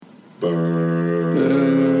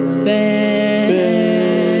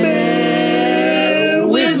Bear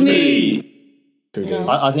with me.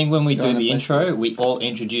 I think when we do the intro, we all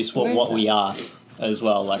introduce what we are as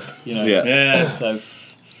well. Like, you know, Yeah. So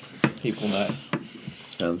people know.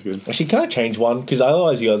 Sounds good. Actually, can I change one? Because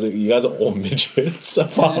otherwise, you guys are all midgets.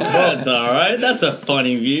 That's alright. That's a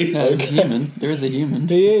funny view. Yeah, there's a human. There is a human.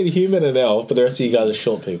 Yeah, human and elf, but the rest of you guys are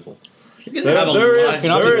short people. You can have a life.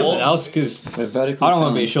 Can I be something else? Because We're vertically I don't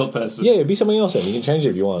want to be a challenged. short person. Yeah, be something else then. You can change it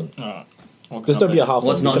if you want. Just don't be a half.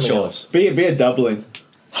 What's be not something short? else. Be a doubling.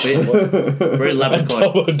 Very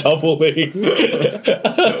leprechaun. Doubling.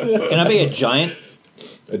 Can I be a giant?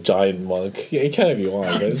 A giant monk. Yeah, you can if you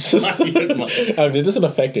want. But it's just, I mean, it doesn't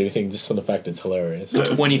affect anything just from the fact it's hilarious.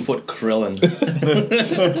 20-foot Krillin.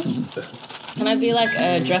 Can I be like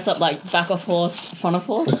dress up like back of horse, front of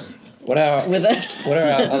horse What are with it? what are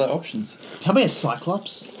our other options? Can I be a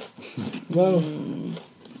cyclops? Well,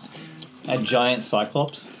 A giant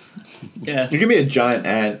cyclops? Yeah. You can be a giant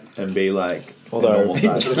ant and be like. although normal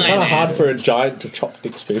size. it's kind of hard for a giant to chop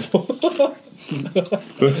dicks people.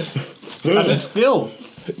 Still.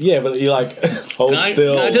 Yeah, but you like hold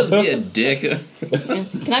still. Can I just be a dick?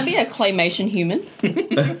 Can I be a claymation human?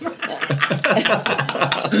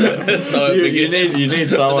 So You need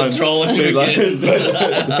someone trolling to begins.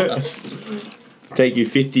 take you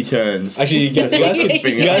 50 turns. Actually, you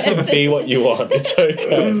guys can be what you want. It's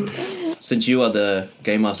okay. Since you are the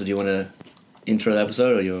game master, do you want to intro the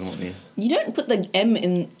episode, or you want me? You don't put the M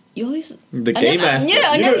in. You always. The I game never- master. yeah,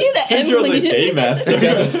 I never hear the Since M you're when the you- game master.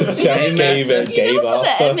 Sounds gay, but You gay never put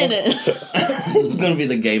the M after. in it. It's gonna be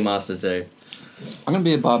the game master too. I'm gonna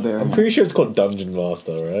be a barbarian. I'm pretty sure it's called Dungeon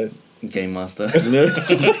Master, right? Game master. I'm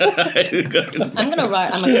gonna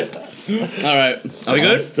write. All right, are we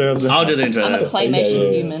good? I'll do the intro. I'm a then. claymation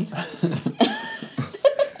Yeah. human.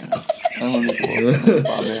 I don't want to be a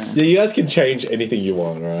barbarian. Yeah, you guys can change anything you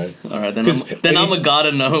want, right? All right, then 'Cause I'm a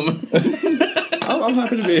garden gnome. I'm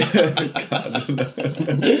happy to be a gardener.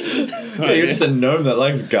 Yeah, you're just a gnome that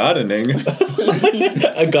likes gardening.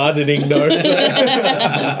 A gardening gnome.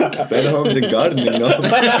 Better homes and gardening gnomes.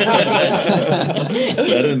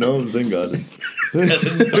 Better gnomes and gardens.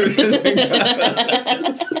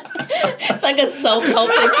 It's like a self-help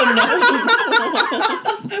thing for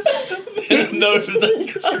gnomes.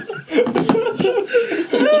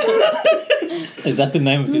 Is that the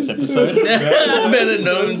name of this episode? Better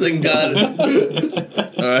gnomes and gardens.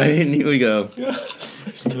 All right, here we go.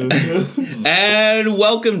 And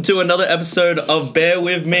welcome to another episode of Bear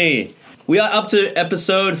With Me. We are up to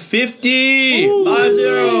episode 50. 50.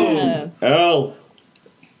 Yeah. Hell.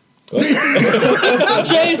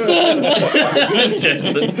 Jason.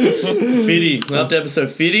 Jason. 50. We're up to episode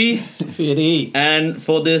 50. 50. And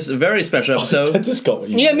for this very special I episode, just got what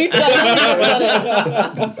you Yeah, me too.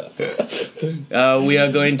 we are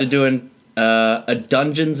going to do a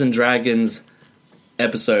Dungeons and Dragons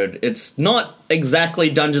episode. It's not exactly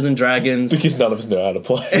Dungeons and Dragons, because none of us know how to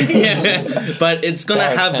play. yeah, but it's gonna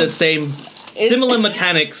Sorry, have Ken. the similar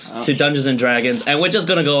mechanics to Dungeons and Dragons, and we're just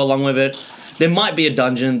gonna go along with it. There might be a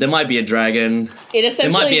dungeon, there might be a dragon. It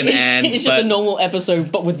essentially might be an ant, it's just but- a normal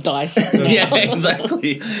episode, but with dice. Yeah,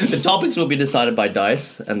 exactly. The topics will be decided by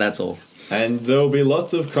dice, and that's all. And there'll be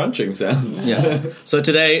lots of crunching sounds. Yeah. So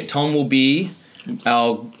today, Tom will be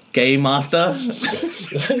our game master.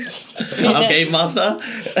 Our game master.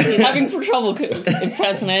 He's having trouble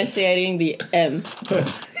impersonating the M.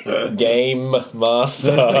 Game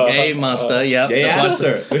Master. Game master, yeah. Gay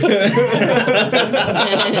master.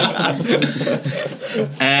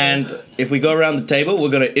 And if we go around the table, we're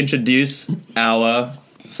going to introduce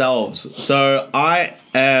ourselves. So I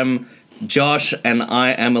am Josh, and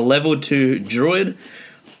I am a level 2 druid.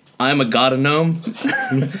 I am a garden gnome.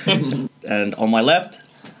 And on my left,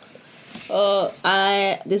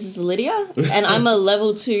 This is Lydia, and I'm a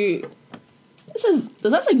level 2. Does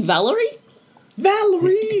that say Valerie?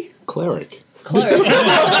 Valerie. Cleric. Cleric.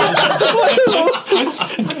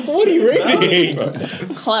 What are you reading?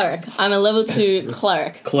 Cleric. I'm a level 2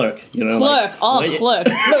 cleric. clerk. You know, Clerk. Clerk.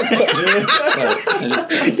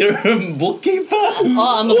 You're a bookkeeper.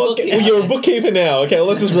 Oh, I'm a Well, book. well, you're a bookkeeper now. Okay,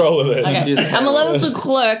 let's just roll with it. Okay. I'm a level 2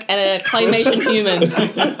 clerk and a claymation human.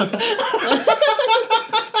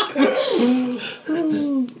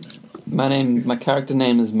 My character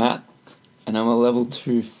name is Matt, and I'm a level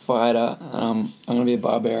 2 fighter. I'm gonna be a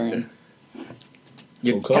barbarian.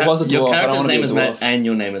 Your, Okay. I was a your dwarf, I don't character's wanna be name a is Matt, dwarf. and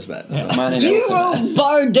your name is Matt. My name You is wrote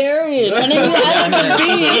Bardarian, and then you added the B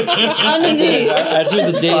underneath. I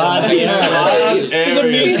drew the D.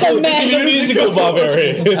 He's a musical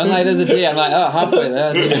barbarian. I'm like, there's a D. I'm like, oh, halfway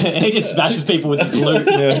there. He just smashes people with his loot.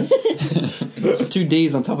 Two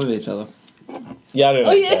D's on top of each other. Yeah, I don't know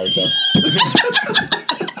Oh, his yeah. character.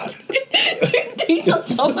 These on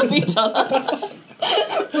top of each other.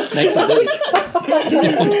 Next ability.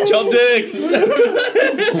 Chopsticks.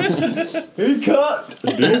 He cut.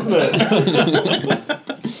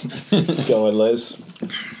 Go on, Les.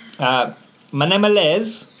 My name is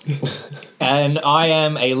Les, and I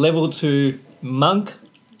am a level 2 monk,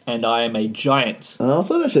 and I am a giant. I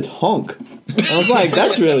thought I said honk. I was like,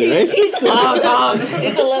 that's really racist. It's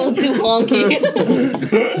a level 2 honky.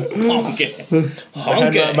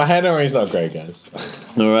 Honky. My handwriting's not great, guys.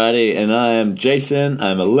 Alrighty, and I am Jason.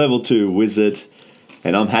 I'm a level 2 wizard,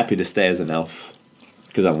 and I'm happy to stay as an elf.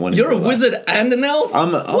 Because I'm one. You're a wizard and an elf?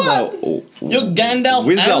 I'm a You're Gandalf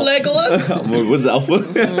Wiz and elf. Legolas? I'm a wizard elf.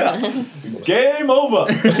 Game over.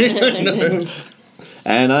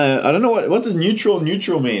 And I don't know what does neutral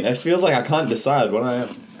mean. It feels like I can't decide what I am.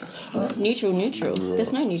 Well, it's neutral.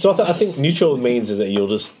 There's no neutral. So I think neutral means is that you're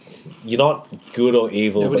not good or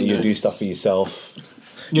evil, Nobody but you do knows. stuff for yourself.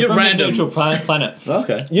 You're You're from random. a neutral planet.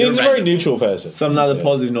 Okay. You're a very random. neutral person. So I'm neither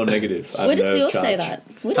positive nor negative. I have Where does no yours charge. say that?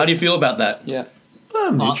 Where How do you does- feel about that? Yeah.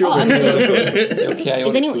 I'm neutral. I mean, You're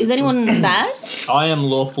chaotic. is anyone bad? I am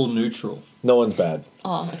lawful neutral. No one's bad.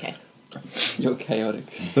 Oh, okay. You're chaotic.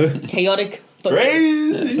 Chaotic, but,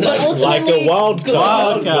 Crazy. but Like ultimately a wild good.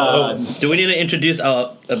 card. Do we need to introduce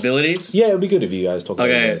our abilities? Yeah, it would be good if you guys talk about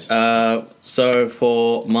Okay, this. so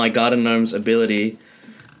for my garden gnome's ability,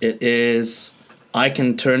 it is I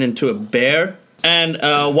can turn into a bear, and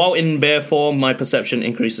while in bear form, my perception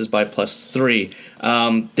increases by +3.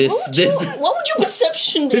 What would your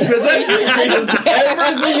perception be?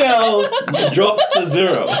 Everything else drops to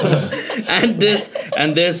 0. and this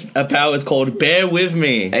power is called Bear With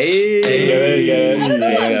Me. Hey. There you go. I don't know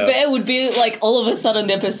There why you go. bear would be like all of a sudden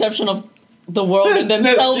their perception of the world and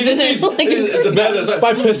themselves isn't like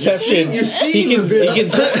By perception, he can.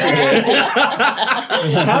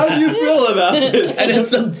 How do you feel about this? And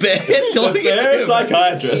it's a bear talking to Bear him.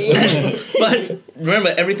 psychiatrist. But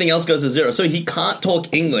remember, everything else goes to 0, so he can't talk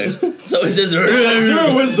English. So it's just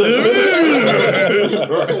Zero wisdom.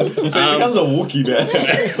 So he becomes a Wookiee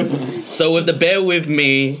bear. So with the Bear With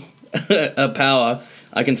Me power,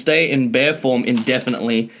 I can stay in bear form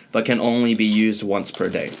indefinitely, but can only be used once per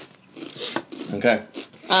day. Okay.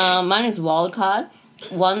 Mine is wild card.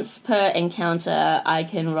 Once per encounter, I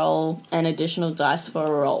can roll an additional dice for a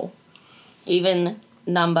roll. Even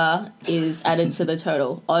number is added to the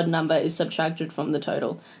total. Odd number is subtracted from the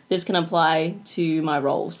total. This can apply to my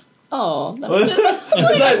rolls. Oh, that was just...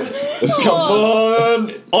 Come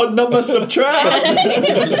on. Odd number subtract.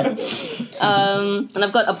 And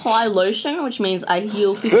I've got apply lotion, which means I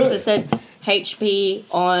heal 50% HP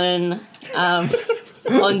on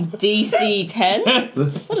DC 10.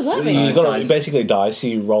 What does that mean? You got to basically dice.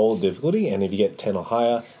 You roll difficulty, and if you get 10 or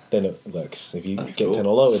higher, then it works. If you get cool. 10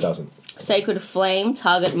 or lower, it doesn't. Sacred Flame.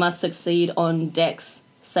 Target must succeed on Dex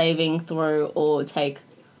saving throw or take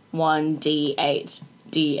 1d8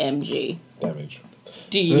 DMG. Damage.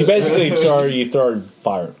 Do You you? basically throw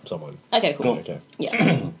fire at someone. Okay, cool. Okay.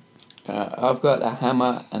 Yeah. I've got a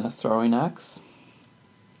hammer and a throwing axe,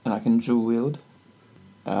 and I can dual wield.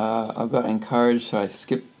 I've got encourage, so I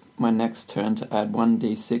skip my next turn to add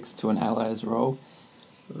 1d6 to an ally's roll.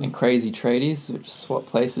 And crazy tradies, which swap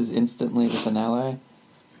places instantly with an ally.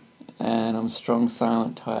 And I'm strong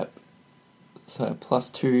silent type, so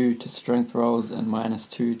 +2 to strength rolls and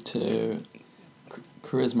 -2 to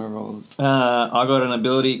charisma rolls. I got an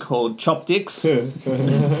ability called Chop Dicks,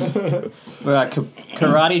 where I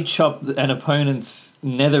karate chop an opponent's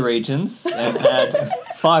nether regions and add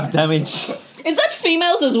 5 damage. Is that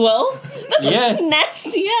females as well? That's Yeah.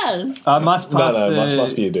 nasty ass. I must pass No, the...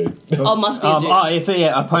 must be a dude. Oh, must be a dude. it's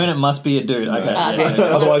opponent must be a dude. Okay. Okay.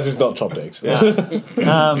 Otherwise, it's not chopsticks. And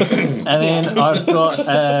then I've got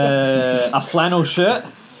a flannel shirt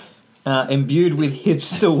imbued with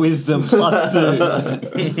hipster wisdom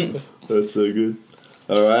 +2. That's so good.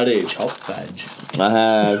 Alrighty. Chop badge. I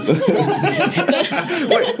have.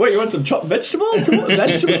 wait, you want some chopped vegetables? What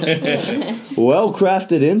vegetables? Well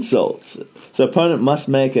crafted insults. So opponent must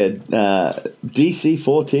make a DC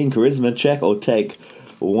 14 charisma check or take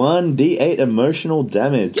 1d8 emotional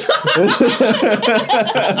damage.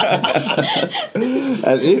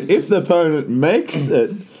 And if the opponent makes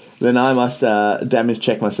it, then I must damage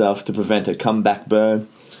check myself to prevent a comeback burn.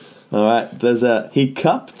 Alright, there's he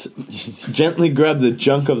cupped, gently grab the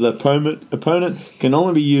junk of the opponent, can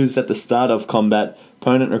only be used at the start of combat.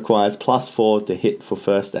 Opponent requires +4 to hit for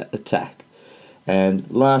first attack. And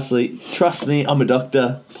lastly, trust me, I'm a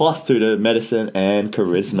doctor, +2 to medicine and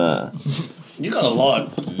charisma. You got a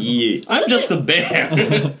lot. Yeah. I'm just a bear.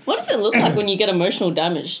 What does it look like when you get emotional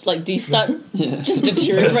damage? Like, do you start just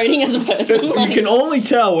deteriorating as a person? You Like, can only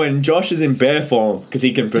tell when Josh is in bear form because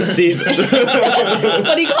he can perceive it.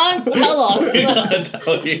 but he can't tell us. I can't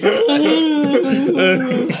tell you. I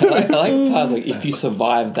like the part like if you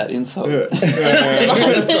survive that insult. If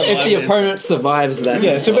the opponent survives that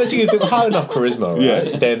Yeah, so insult. basically, if they've high enough charisma, right,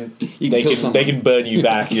 Yeah. then they kill can someone. they can burn you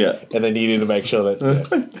back, Yeah. and then you need to make sure that. Yeah.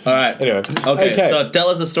 All right. Anyway, Okay, so tell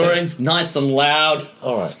us a story. Nice and loud.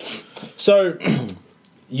 all right. So,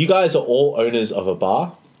 you guys are all owners of a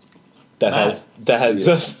bar that has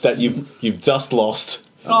just that you've just lost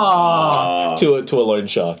Oh, to a loan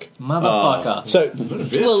shark. motherfucker. So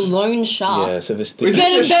To a lone shark. yeah, so this Get in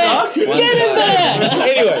there! Get in there!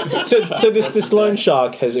 anyway, so this loan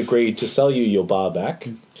shark has agreed to sell you your bar back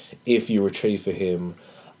if you retrieve for him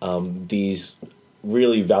these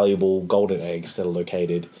really valuable golden eggs that are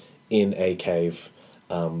located in a cave,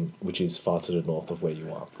 which is far to the north of where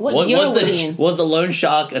you are. What year are we was in? the loan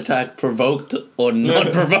shark attack provoked or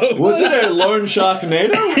not provoked? Was it a lone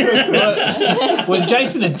sharknado? Was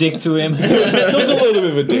Jason a dick to him? There was a little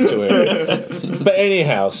bit of a dick to him. But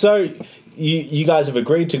anyhow, so you guys have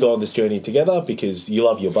agreed to go on this journey together because you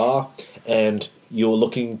love your bar and you're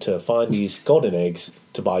looking to find these golden eggs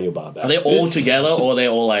to buy your bar back. Are they all together or are they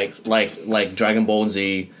all like Dragon Ball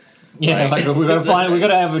Z? Yeah, like we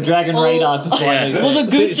gotta have a dragon radar to find Yeah. it. Was a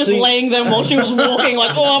goose just see- laying there while she was walking,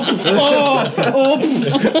 like,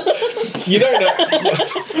 You don't know.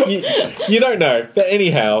 You don't know. But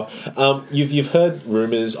anyhow, you've heard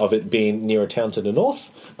rumors of it being near a town to the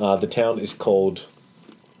north. The town is called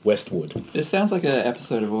Westwood. This sounds like an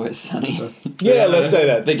episode of Always Sunny. Yeah, let's say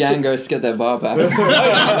that. The gang goes to get their bar back. the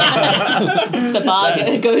bar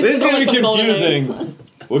goes This is through gonna be some golden confusing. eggs.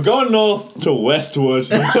 We're going north to Westwood.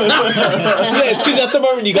 Yeah, it's because at the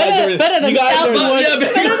moment you guys are Better than you guys are Southwood.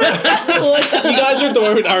 you guys are at the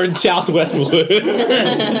moment are in South Westwood.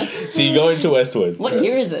 So you go into Westwood. What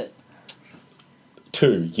year is it?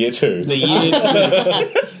 Year two. The year.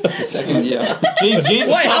 Second year. Jeez, Jesus.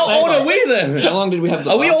 Wait, how old are we then? How long did we have the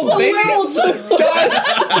Are we bar all for? babies?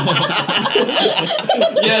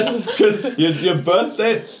 Yes, because your birth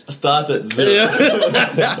date starts at 0.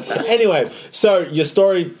 Anyway, so your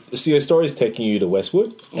story is taking you to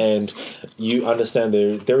Westwood, and you understand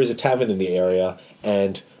there is a tavern in the area,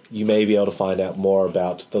 and you may be able to find out more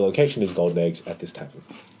about the location of these golden eggs at this tavern.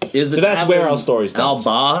 Is So that's where our story starts.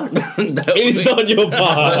 Our bar? It is not your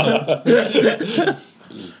bar.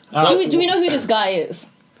 Do we know who this guy is?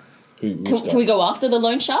 Can we go after the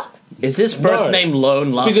loan shark? Is his first No. name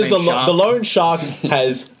Lone, last Because name Shark? the loan shark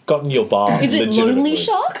has gotten your bar. Is it legitimately. Lonely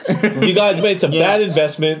Shark? You guys made some Yeah. bad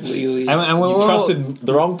investments. Legally. And we're You all, trusted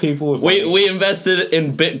the wrong people. With money. We invested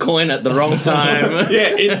in Bitcoin at the wrong time.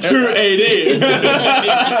 Yeah, in 280.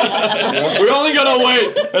 We're only gonna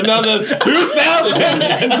wait another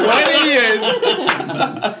 2,020 years.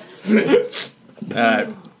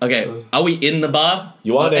 Okay, are we in the bar?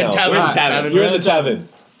 You are now. Tavern, Right. tavern. You're in the tavern.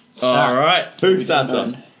 All right. Who starts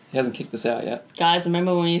Done. up? He hasn't kicked us out yet. Guys,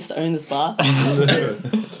 remember when we used to own this bar? no,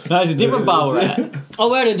 it's a different bar we're at. Oh,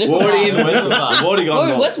 we're at a We're different already in bar. Westwood. We've already gone We're in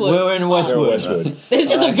north. Westwood. We're in You're Westwood. in Westwood. It's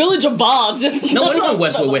just a village of bars. No, we're not in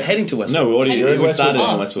Westwood. We're heading to Westwood. No, we already You're in we Westwood. started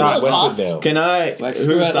Oh, in Westwood. that was Westwood fast. now. Can I? Like, Who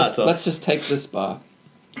screw it, starts off? let's just take this bar.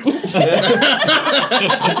 Better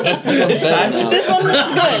This one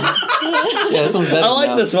looks good. Yeah, this one's better I like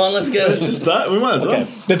now. this one. Let's go. Just start. We might as well.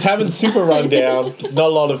 Okay. The tavern's super run down. Not a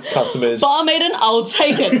lot of customers. Barmaiden, I'll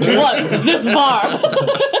take it. What? This bar.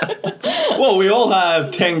 Well, we all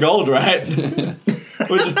have 10 gold, right?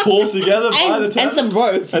 We just pull together, buy the And 10. some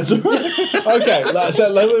rope. Okay, so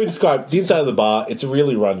let me describe the inside of the bar. It's a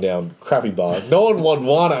really rundown, crappy bar. No one would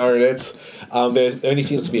want to own it. There only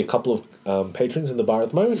seems to be a couple of patrons in the bar at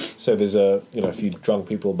the moment. So there's a few drunk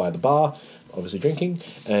people by the bar, obviously drinking,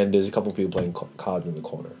 and there's a couple of people playing cards in the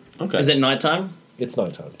corner. Okay. Is it nighttime? It's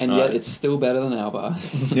nighttime. And yet it's still better than our bar.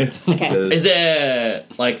 Yeah. Okay. Is there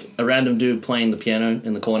like a random dude playing the piano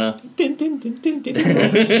in the corner? But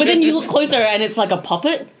then you look closer and it's like a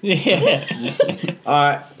puppet. Yeah.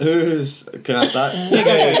 Alright, can I start?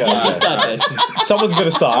 Yeah. Start this. Someone's going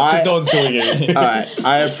to start because no one's doing it. Alright,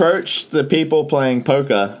 I approach the people playing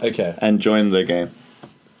poker Okay. and join the game.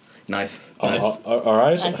 Nice. All Nice.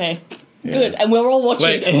 right. Okay. Good. And we're all watching.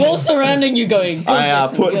 Wait. We're all surrounding you going, go, I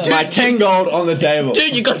Jason, put go. my 10 gold on the table.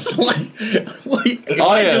 Dude, you got slide. Wait, if Oh,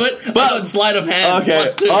 I yeah. do it, I got sleight of hand. Okay.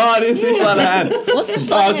 +2. Oh, I didn't see sleight of hand. What's the I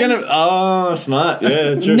sign? was gonna. Oh, smart.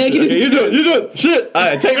 Yeah, true. Negative Okay, you do it. Shit.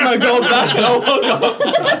 Alright, take my gold back and I'll walk off.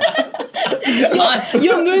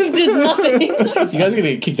 Your move did nothing. You guys are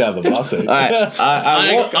gonna get kicked out of the bus. All right,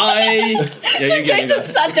 I walk. So Jason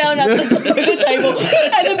sat down at the table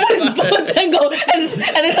and then put his bullet tango and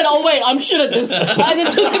then said, "Oh wait, I'm shit at this," and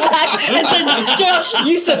then took it back and said, "Josh,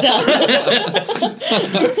 you sit down."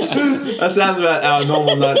 That sounds about our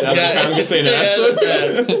normal night down at the Crown Casino.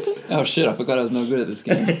 Oh shit! I forgot I was no good at this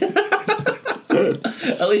game.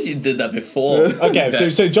 At least you did that before. Okay,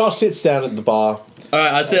 so Josh sits down at the bar. All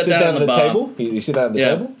right, I sit Sit down down at at the the bar. table. You sit down at the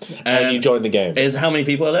Yeah. table, and you join the game. Is how many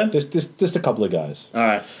people are there? Just a couple of guys. All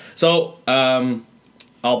right. So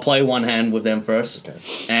I'll play one hand with them first, Okay.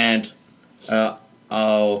 and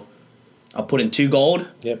I'll put in 2 gold,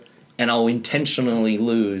 Yep. and I'll intentionally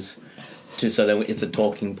lose, so that it's a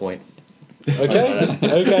talking point. Okay.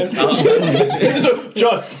 Okay.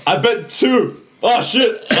 John, I bet 2. Oh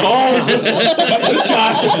shit! Oh,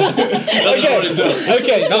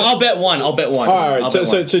 Okay. No, So, I'll bet one. All all right.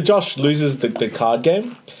 So Josh loses the card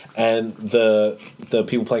game, and the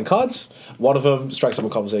people playing cards. One of them strikes up a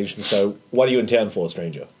conversation. So, what are you in town for,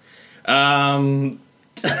 stranger? Funny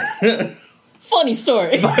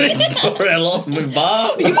story. Sorry, I lost my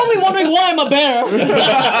bar. You're probably wondering why I'm a bear.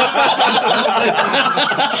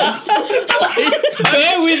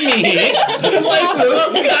 Bear with me here.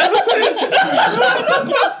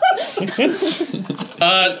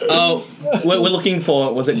 We're looking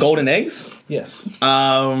for, was it golden eggs? Yes.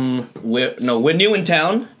 We're new in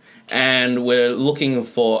town, and we're looking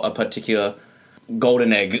for a particular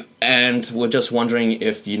golden egg, and we're just wondering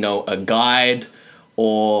if you know a guide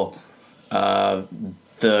or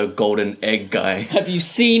the golden egg guy. Have you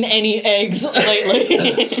seen any eggs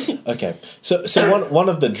lately? Okay. So one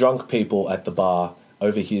of the drunk people at the bar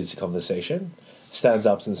overhears the conversation, stands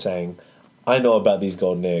up and saying, "I know about these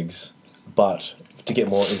golden eggs, but to get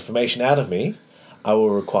more information out of me, I will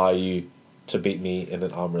require you to beat me in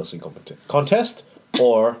an arm wrestling contest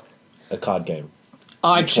or a card game."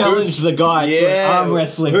 I challenge the guy to an arm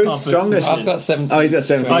wrestling Who's competition. strongest? I've got 17. Oh, he's got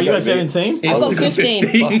 17. Oh, you got 17? I've got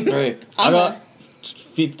 15. plus 3. I got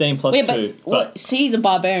 15 plus Wait, 2. but what? See, he's a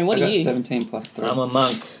barbarian. What I are got you? 17 plus 3. I'm a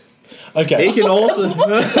monk. Okay. He can also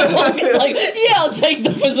It's like, yeah, I'll take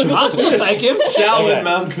the physical. I'll still take him. Shaolin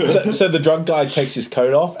monk. So the drunk guy takes his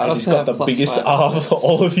coat off, I and he's also got have the plus biggest 5. arm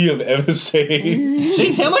all of you have ever seen.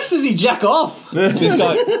 Jeez, how much does he jack off? This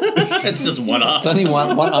guy. It's just one arm. It's only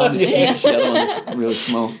one arm is Yeah. huge, the other one is really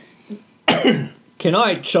small. Can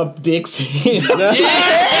I chop dicks in?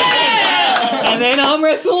 And then arm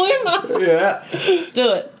wrestle him? Yeah.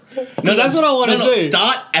 Do it. No, that's what I wanna do.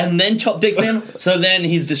 Start and then chop dicks in. So then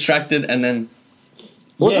he's distracted, and then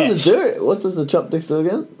What Yeah. does it do? What does the chopsticks do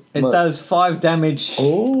again? It does 5 damage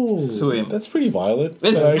Oh, to him. that's pretty violent.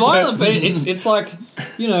 It's Okay. violent, but it's like,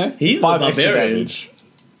 you know. he's 5 a extra barbarian. damage.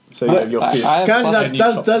 So you have your fist. I have Can,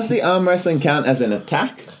 plus- does the arm wrestling count as an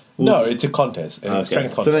attack? No, it's a contest. A strength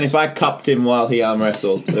contest. So then if I cupped him while he arm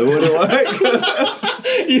wrestled, it wouldn't work.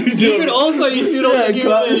 You could also give Yeah, it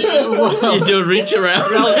You do a reach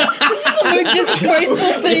around. This is a very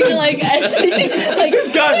disgraceful thing. Like This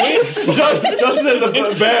guy, Josh says a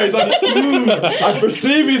bear. He's like, I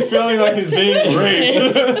perceive he's feeling like he's being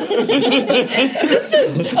raped.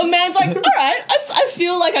 a man's like, all right, I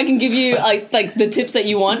feel like I can give you like the tips that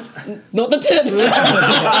you want, not the tips. I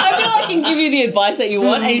feel like I can give you the advice that you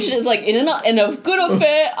want, and he's just like in a good or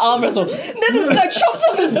fair arm wrestle. Then this guy chops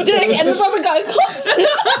off his dick, and this other guy cups it.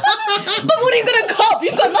 But what are you gonna cup?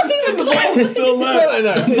 You've got nothing to cup.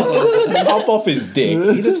 No. He doesn't chop off his dick.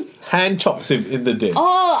 He just hand chops him in the dick.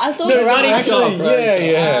 Oh, I thought. Actually,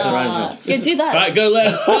 yeah. Yeah, do that. All right, go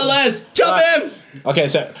Les. Go Les. Chop him. Okay,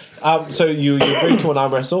 so you agree to an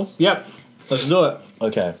arm wrestle. Yep, let's do it.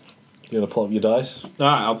 Okay, you gonna pull up your dice?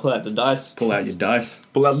 Alright, I'll pull out the dice. Pull out your dice.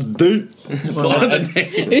 Pull out the dude. Pull out the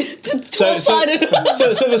dice. 12-sided.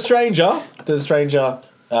 So the stranger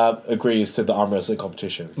agrees to the arm wrestling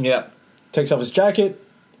competition. Yep. Takes off his jacket,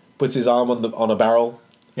 puts his arm on a barrel.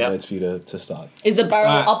 Yep. And waits for you to start. Is the barrel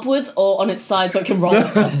Alright. upwards or on its side so it can roll?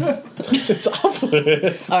 It's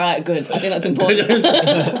upwards. All right, good. I think that's important.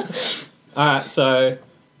 Alright, so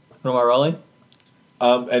what am I rolling?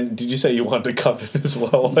 And did you say you wanted to cover him as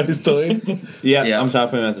well? What he's doing? Yeah, I'm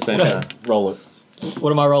tapping him at the same time. Roll it.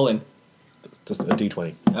 What am I rolling? Just a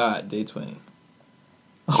d20. Alright, D20.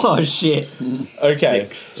 Oh shit. Okay,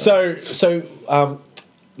 so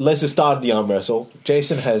Les has started the arm wrestle.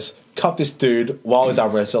 Jason has cut this dude while he's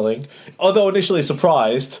arm wrestling. Although initially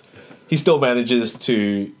surprised, he still manages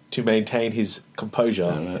to maintain his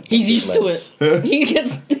composure. He's used to it. He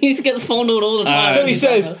gets fondled all the time. So he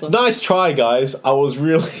says, "Nice try, guys. I was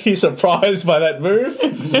really surprised by that move,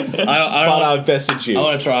 but I I bested you."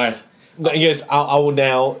 want to try. No, yes, I will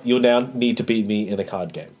now. You'll now need to beat me in a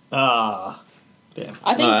card game. Ah, damn.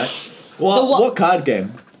 I think Alright. Well, what- what card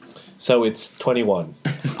game? So it's 21.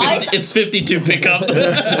 It's 52 pickup.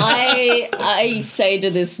 I say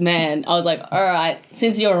to this man, I was like, all right,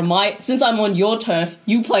 since I'm on your turf,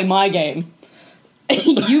 you play my game.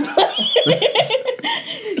 you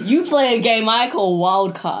play a game I call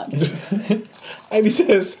wild card. And he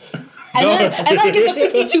says, And then I get the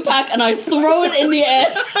 52 pack and I throw it in the air.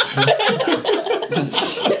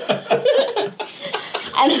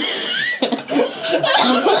 and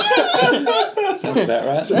Sounds about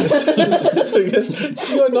right. so he goes,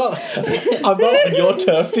 "You're not. I'm not on your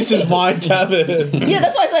turf. This is my tavern." yeah,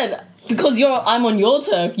 that's what I said. Because I'm on your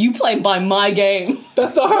turf, you play by my game.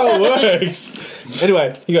 That's not how it works.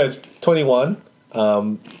 Anyway, he goes 21.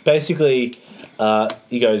 Basically,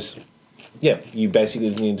 he goes, yeah. You basically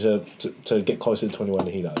need to get closer to 21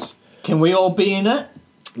 than he does. Can we all be in it?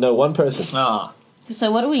 No, one person. Ah. So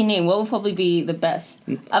what do we need? What will probably be the best?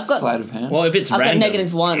 I've got Sleight of hand. Well, if it's I've got random.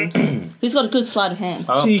 -1. Who's got a good sleight of hand?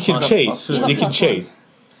 Oh, So you can plus- cheat. plus You You got can plus cheat.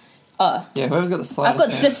 Yeah, whoever's got the sleight I've of got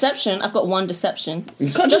hand. deception. I've got 1 deception.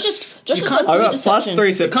 You can't Josh just. has you got can't, I got deception.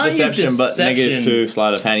 +3 can't use deception, but deception -2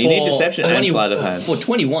 sleight of hand. You need for deception and 20 sleight of hand. For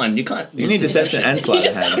 21, you can't. You need deception and You sleight of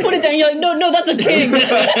just hand. put it down. You're like, no, that's a king.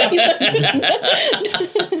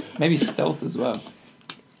 Maybe stealth as well.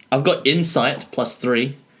 I've got insight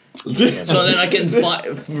 +3. So then I can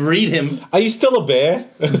read him. Are you still a bear?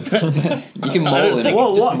 You can maul him.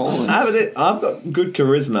 Well, Just what? maul him. I've got good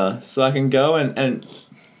charisma, so I can go and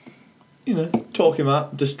talk him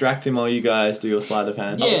up, distract him while you guys do your sleight of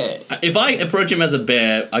hand. Yeah. If I approach him as a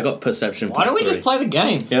bear, I got perception. Why don't we +3. just play the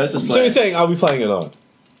game? Yeah, let's just So play. you're saying, are we playing or not?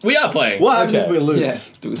 We are playing. What happens Okay. if we lose? Yeah.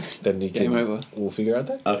 Then you can. Game over. We'll figure out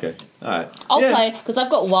that. Okay. All right. I'll Yeah. play because I've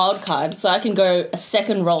got wild card, so I can go a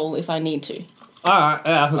second roll if I need to. Alright,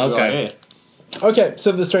 yeah, I think Okay. okay. Yeah. Okay,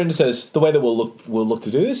 so the stranger says the way that we'll look to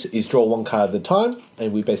do this is draw one card at a time,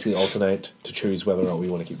 and we basically alternate to choose whether or not we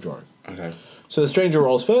want to keep drawing. Okay. So the stranger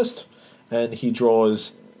rolls first, and he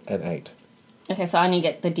draws an 8. Okay, so I need to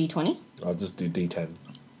get the D20. I'll just do D10.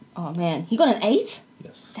 Oh man, he got an 8?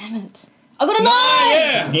 Yes. Damn it. I got a 9!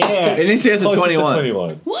 Yeah. Yeah. It needs to get to Closest to 21.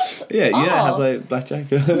 21. What? Yeah, you know how to Oh. play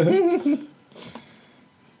blackjack. Also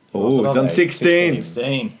Oh, it's not on eight, 16.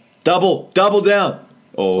 16. Double down.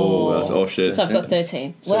 Oh, that's Four. shit. So I've got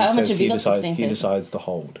 13. So Well, he how much says have you got? decides, 16, he 13. decides to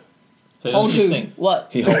hold. So Hold who? 16. What?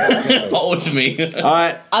 He holds. Hold me. All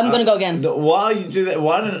right. I'm gonna go again. While you do that,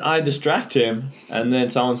 why don't I distract him and then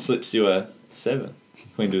someone slips you a 7? Can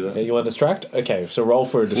we do Yeah, that? you want to distract? Okay, so roll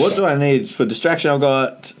for a distract. What do I need for distraction? I've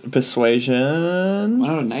got persuasion. Why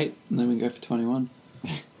not an 8 and then we go for 21?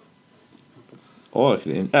 All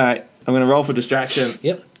right, I'm gonna roll for distraction.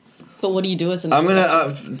 Yep. But what do you do as an I'm gonna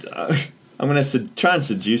assassin? I'm gonna try and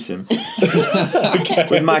seduce him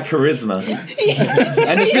with my charisma,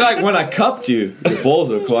 and just be like, when I cupped you, your balls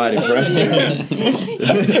were quite impressive.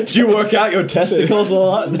 Do you work out your testicles a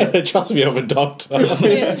lot? Trust me, I'm a doctor.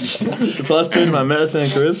 +2 to my medicine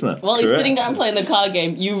and charisma. While he's Correct. sitting down playing the card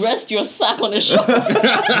game, you rest your sack on his shoulder.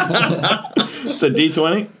 So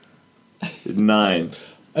D20, 9.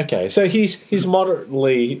 Okay, so he's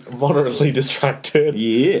moderately distracted.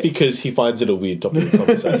 Yeah. Because he finds it a weird topic of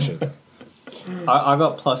conversation. I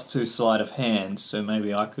got +2 sleight of hand, so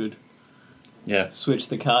maybe I could Yeah. switch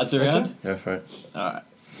the cards around. Go for it. Alright.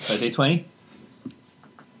 So D20.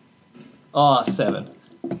 Oh, 7.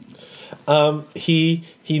 He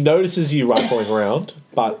notices you rifling around,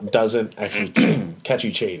 but doesn't actually catch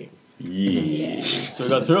you cheating. Yeah. So we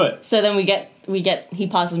got through it. So then we get he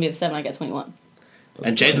passes me the 7, I get 21.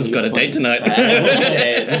 And Jason's got a date tonight.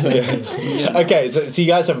 Okay, so you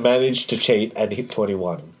guys have managed to cheat and hit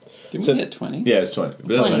 21. Didn't So- we hit 20? Yeah, it's 20.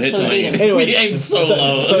 20, so we beat him. Anyway, we aimed so So,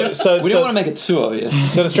 low. so We don't want to make it too obvious.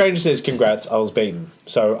 the stranger says, "Congrats, I was beaten."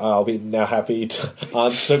 So I'll be now happy to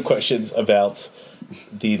answer some questions about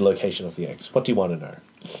the location of the eggs. What do you want to know?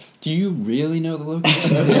 Do you really know the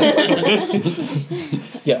location?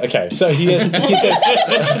 Yeah. Okay. So he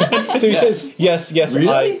says, "Yes,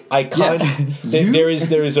 Really? I kind. Yes.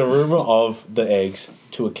 There is a rumor of the eggs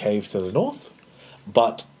to a cave to the north,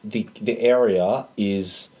 but the area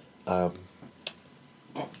is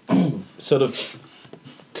sort of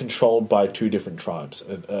controlled by two different tribes: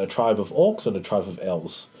 a tribe of orcs and a tribe of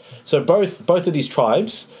elves. So both of these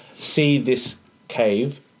tribes see this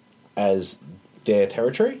cave as their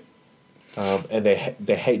territory, and they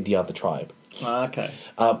hate the other tribe. Okay.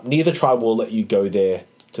 Neither tribe will let you go there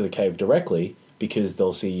to the cave directly because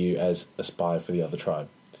they'll see you as a spy for the other tribe.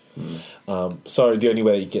 So the only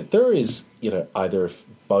way that you get through is either if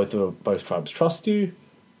both tribes trust you,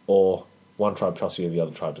 or one tribe trusts you and the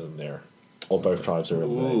other tribe isn't there or both tribes are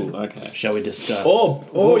eliminated. Ooh, okay. Shall we discuss?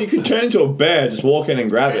 Or you could turn into a bear, just walk in and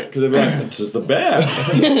grab it, because they'd be like, it's just a bear.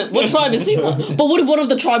 What tribe is he? But what if one of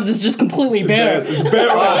the tribes is just completely bare? It's bear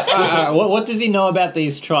rocks. What does he know about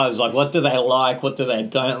these tribes? Like, what do they like? What do they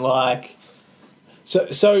don't like?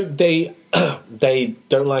 So they they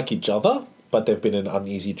don't like each other, but they've been in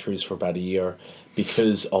uneasy truce for about a year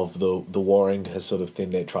because of the warring has sort of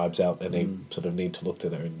thinned their tribes out, and they sort of need to look to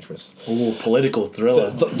their own interests. Ooh, political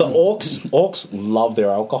thriller. The orcs love their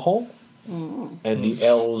alcohol, and the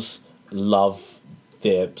elves love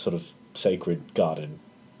their sort of sacred garden.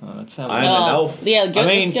 Oh, that sounds I'm like an elf. Yeah, good, I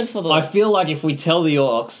mean, it's good for the. I feel like if we tell the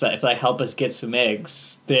orcs that if they help us get some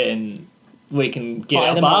eggs, then we can get Buy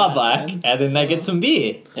our them bar out, back, man. and then they get some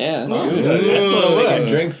beer. Yeah, that's good. That's what it They can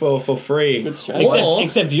works. drink for free. Good strategy. Or-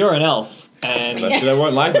 Except you're an elf, and But they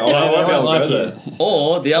won't like it. I Yeah, won't be they able won't to go like there.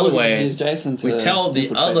 Or the other Or we just way, use Jason to we tell the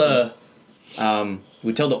infiltrate other,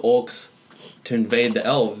 we tell the orcs to invade the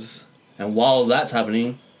elves, and while that's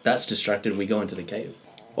happening, that's distracted. We go into the cave.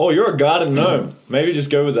 Oh, you're a garden gnome. Maybe just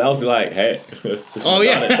go with the elf and be like, hey. this is Oh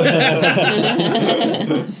yeah.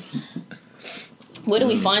 Where do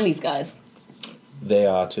we find these guys? They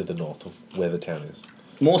are to the north of where the town is.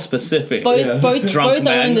 More specific. Both Drunk are in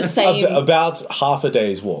man. the same. About half a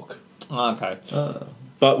day's walk. okay.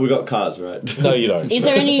 But we got cars, right? No, you don't. Is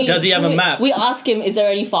there any? Does he have a map? We ask him. Is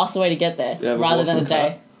there any faster way to get there Yeah, but rather what's than a the car?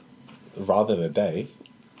 day? Rather than a day.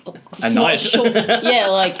 Short, yeah,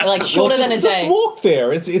 like shorter than a Just day. walk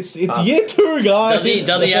there. It's year 2, guys.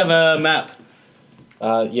 Does he have a map?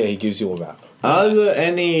 Yeah, he gives you a map. Are there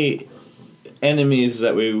any enemies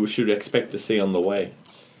that we should expect to see on the way?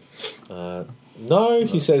 No,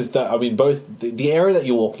 he says that. I mean, both the area that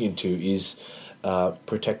you're walking into is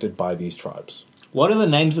protected by these tribes. What are the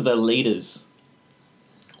names of the leaders?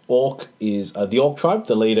 Orc is the Orc tribe.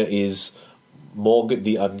 The leader is Morg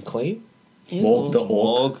the Unclean. Morg the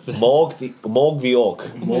orc. Morg the, Morg the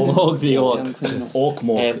Orc. Morg the orc. Orc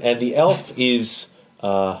morg. And the elf is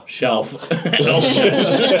Shelf. is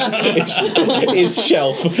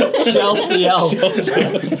Shelf. Shelf the elf.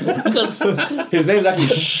 His name's actually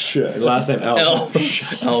Shh. Last name Elf.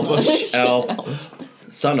 Elf.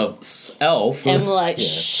 Son of Elf. M like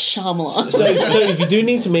Shyamalan. So if you do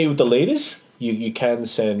need to meet with the leaders, you can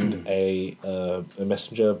send a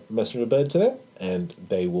messenger bird to them, and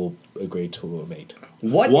they will agree to a meet.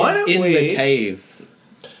 What Why is don't in we- the cave?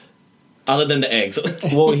 Other than the eggs.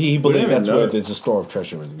 Well, he believes even that's know. where there's a store of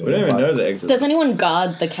treasure in there. We don't even but know the exit. Does anyone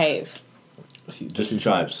guard the cave? Just the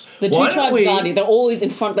tribes. The two Why don't tribes we- guard it. They're always in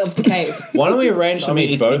front of the cave. Why don't we arrange to I mean,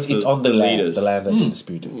 meet it's, both it's on the land, leaders the land that they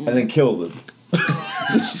disputed. and then kill them?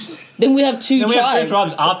 Then we have two Then we have tribes. two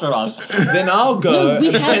tribes after us. Then I'll go No, we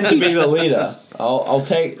and have pretend to- to be the leader. I'll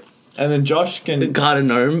take, and then Josh can. Guard a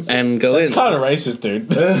gnome and go in. Kind of racist, dude.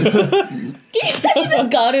 This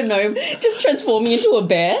garden gnome just transforming into a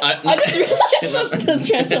bear. I just realized the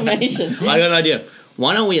transformation. I got an idea.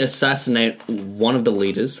 Why don't we assassinate one of the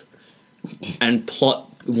leaders and plot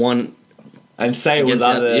one And say it was against the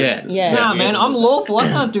other. other? Yeah. Yeah. Nah, man, I'm lawful. I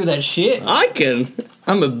can't do that shit. I can.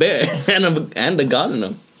 I'm a bear and a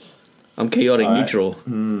gardener. I'm chaotic Alright. neutral.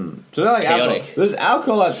 So like Chaotic. alcohol. There's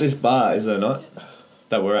alcohol at this bar, is there not?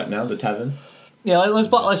 That we're at now, the tavern. Yeah, let's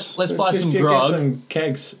buy some Get grog some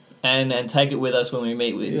kegs. and take it with us when we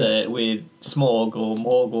meet with with Smorg or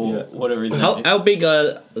Morg or Yeah. whatever his name How, is. how big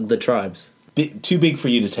are the tribes? Too big for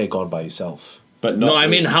you to take on by yourself. But not No, I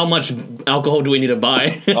mean, with- how much alcohol do we need to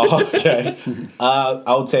buy? Oh, okay.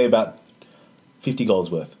 I would say about 50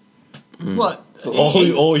 gold's worth. What?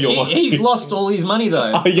 All your money. He's lost all his money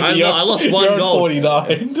though. Oh, yeah, I lost one you're on gold.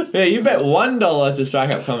 49. Yeah, you bet $1 to strike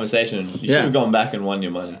up conversation. You should Yeah. have gone back and won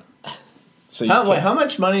your money. So you Wait, how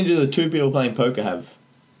much money do the two people playing poker have?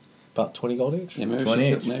 About 20 gold each? Yeah, maybe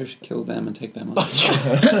 20 each. we should kill them and take them on.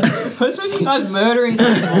 What's with you guys murdering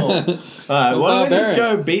people? Alright, why don't we just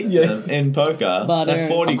go beat them in poker? Barbarian. That's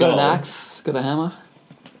 40 I've got gold. an axe, got a hammer.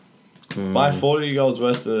 Buy 40 gold's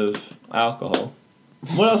worth of alcohol.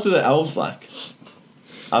 What else do the elves like?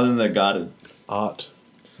 Other than their garden. Art,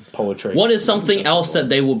 poetry. What is something else that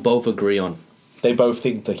they will both agree on? They both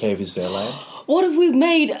think the cave is their land. What if we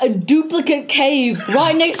made a duplicate cave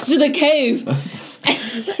right next to the cave?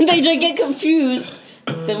 They don't get confused.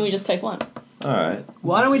 Then we just take one. Alright.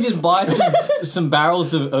 Why don't we just buy some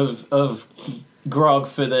barrels of grog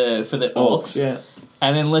for the orcs? Yeah.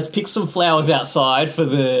 And then let's pick some flowers outside for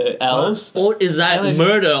the elves. Or is that Unless-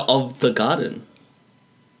 murder of the garden?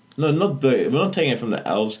 No, we're not taking it from the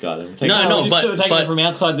elves' garden. We're taking No, we're but- still taking but- it from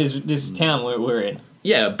outside this town we're in.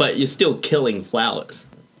 Yeah, but you're still killing flowers.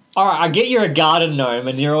 Alright, I get you're a garden gnome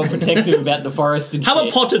and you're all protective about the forest and How shit.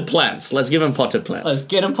 about potted plants? Let's give him potted plants. Let's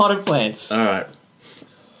get him potted plants. All right.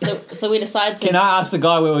 So we decide to. Can I ask the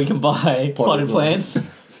guy where we can buy potted plants?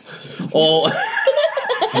 Or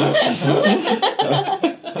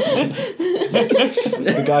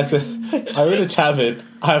The guy said, "I'm in a tavern.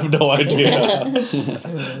 I have no idea."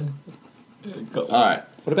 all right.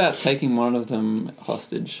 What about taking one of them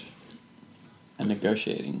hostage and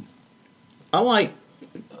negotiating? I like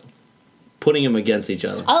putting them against each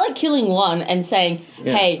other. I like killing one and saying,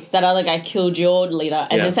 Yeah. "Hey, that other guy killed your leader,"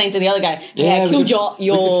 and Yeah. then saying to the other guy, "Hey, Yeah, I we killed could-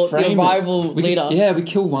 your frame it. rival We could- leader." Yeah, we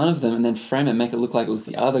kill one of them and then frame it, make it look like it was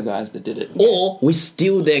the other guys that did it. Or we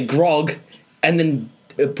steal their grog and then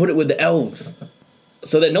put it with the elves,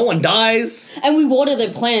 so that no one dies. And we water the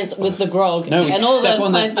plants with the grog, No, we and all of step the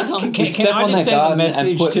on plants the- become. Can step I on just their send a garden and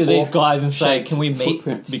message put to these orc guys and say, shaped can we meet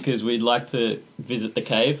footprints. because we'd like to visit the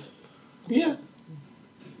cave? Yeah.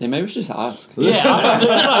 Yeah, maybe we should just ask. Yeah, I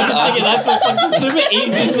was thinking that's the super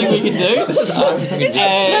easiest thing we can do. Let's just ask if we can do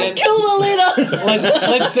it. Let's kill the leader.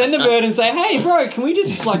 Let's send a bird and say, hey, bro, can we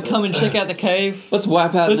just like come and check out the cave? Let's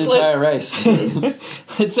wipe out an Let's- entire race.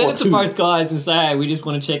 Let's send it to both guys and say, hey, we just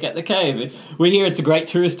want to check out the cave. We hear it's a great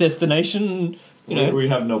tourist destination. You know, We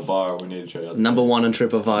have no bar. We need to check out. Number one on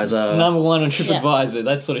TripAdvisor. number one on TripAdvisor,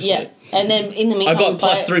 that sort of Yeah, shit. and then in the meantime, I got we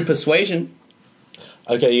buy- +3 persuasion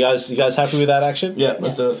Okay, you guys happy with that action? Yeah,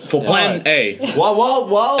 let's do it. for plan A,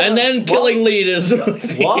 While and then killing leaders.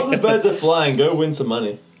 while the birds are flying, go win some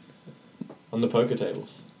money on the poker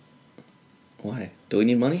tables. Why? Do we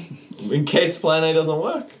need money? In case plan A doesn't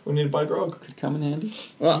work, we need to buy grog. Could come in handy.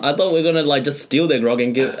 Well, I thought we were gonna like just steal their grog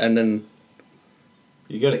and get, and then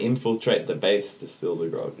You got to infiltrate the base to steal the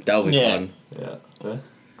grog. that would be Yeah. fun. Yeah.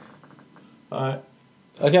 All right.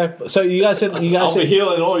 Okay, so you guys said I'll be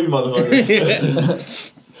healing all you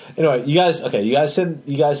motherfuckers. anyway. You guys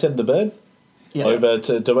send the bird Yeah. over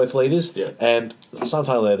to both leaders, Yeah. and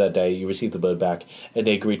sometime later that day you receive the bird back, and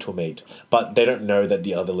they agree to meet, but they don't know that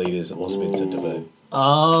the other leaders have also been sent a bird.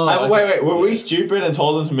 Oh, okay. Wait. Were we stupid and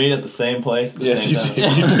told them to meet at the same place? At the Yes, same you time?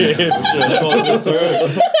 did. You did. Should have told this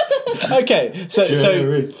story. Okay, so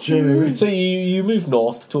Jerry. So you move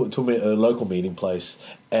north to a local meeting place,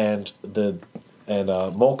 and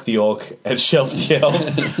Mork the Orc and Shelf the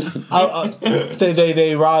Elf,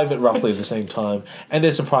 they arrive at roughly the same time, and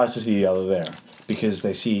they're surprised to see the other there because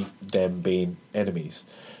they see them being enemies.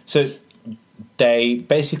 So they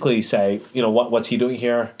basically say, what's he doing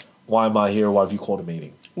here? Why am I here? Why have you called a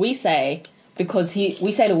meeting? we say because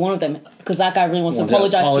we say to one of them because that guy really wants to Well,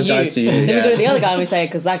 apologize to you. Then we yeah. go to the other guy and we say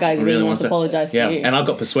because that guy really wants to apologize to Yeah, you. and I've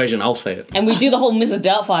got persuasion. I'll say it. And we do the whole Mrs.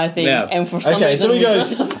 Doubtfire thing. Yeah. And for some Okay, reason,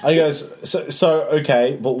 so we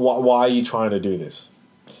okay, but why are you trying to do this?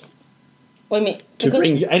 Wait a minute. To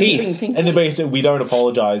bring peace. And then basically, we don't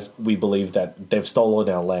apologize. We believe that they've stolen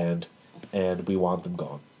our land, and we want them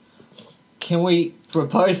gone. Can we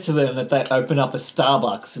propose to them that they open up a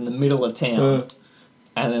Starbucks in the middle of town?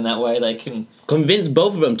 And then that way they can... Convince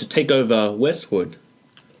both of them to take over Westwood.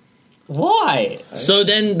 Why? So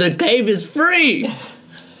then the cave is free.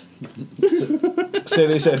 So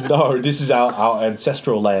they said, no, this is our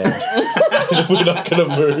ancestral land. And we're not going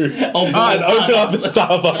to move. And open up a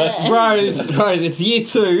Starbucks. Bros, it's year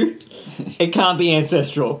 2. It can't be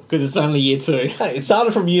ancestral because it's only year 2. Hey, it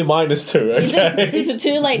started from year -2, okay? Is it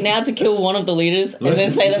too late now to kill one of the leaders and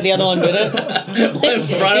then say that the other one did it? In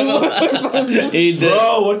front of him. He did.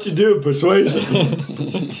 Bro, what you do? Persuasion.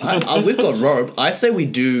 We've got rope. I say we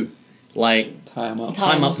do like Tie them up.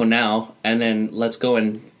 time up for now, and then let's go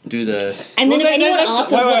and do the. And then Well, if anyone they've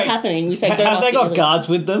asks got- us wait, what's wait. happening, we say, don't Have ask they the got other. guards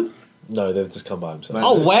with them? No, they've just come by themselves.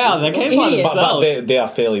 Oh, wow, they came by Idiots. But themselves. they are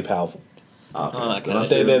fairly powerful. Oh,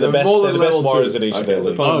 okay. They're the best, more they're than the best level warriors 2. at each of their Okay,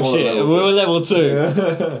 league. they're Oh, more than shit. level We're level 2.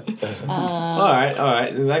 All right.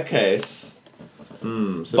 In that case, so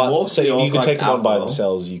But Mork so the if you Orc could like take them on by alcohol.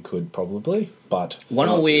 themselves, you could probably. But Why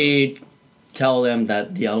don't we tell them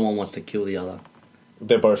that the other one wants to kill the other?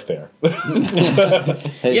 they're both there.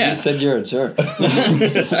 Hey, Yeah. you said you're a jerk.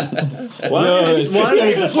 Why?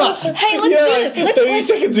 Hey, let's do this. 30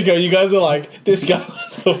 seconds ago, you guys were like, this guy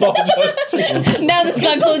wants to apologize to you. Now this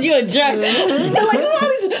guy called you a jerk. They're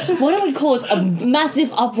like, why don't we cause a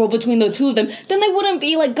massive uproar between the two of them? Then they wouldn't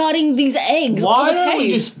be like guarding these eggs. Why or the don't we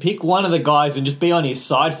cave. just pick one of the guys and just be on his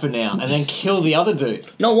side for now and then kill the other dude?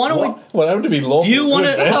 No, why don't we? Well, that would be lawful. Do you want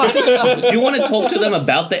to? Do you want to talk to them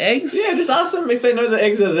about the eggs? Yeah, just ask them if they know the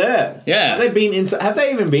eggs are there. Yeah. Have they been inside? Have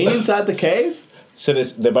they even been inside the cave? So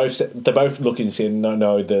they're both looking and saying,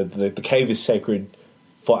 no, the cave is sacred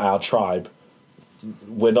for our tribe.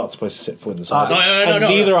 We're not supposed to set foot inside. No, it. no, And no.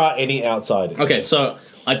 neither are any outsiders. Okay, so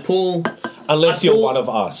I pull Unless you're one of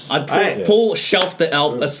us. I'd Alright. pull Shelf the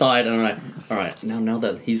elf aside and I'm like, all right, now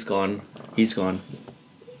that he's gone.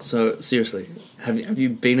 So seriously, have you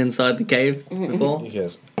been inside the cave before?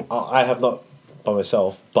 Yes. I have not by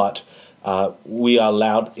myself, but we are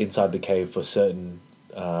allowed inside the cave for certain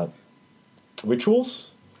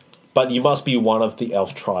rituals. But you must be one of the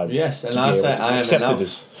elf tribe. Yes, and to I be say able to I be am accepted an elf.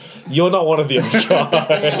 as. You're not one of the elf tribe.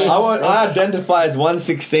 I identify as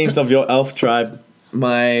 1/16 of your elf tribe.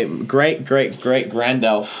 My great grand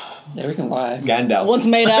elf Yeah, we can lie. Gandalf. What's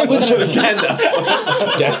made out with a Gandalf.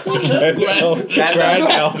 Grand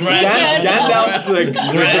elf. Gandalf the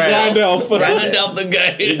Grey. Gandalf. Randolph the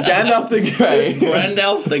Gay. Gandalf the Grey.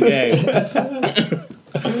 Randolph the Gay.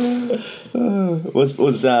 was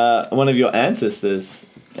one of your ancestors.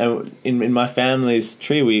 And in my family's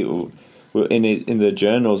tree, we in the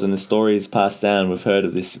journals and the stories passed down, we've heard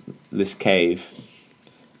of this cave,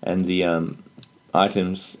 and the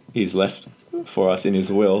items he's left for us in his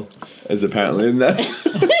will is apparently in there.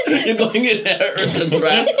 You're going inheritance,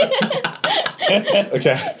 right?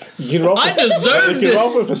 Okay. You can roll I for, deserved you can it. roll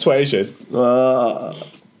for persuasion.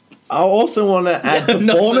 I also want to add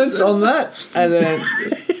performance on that, and then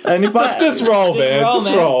if Just roll, man. roll, Just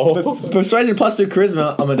man. roll. persuasion plus 2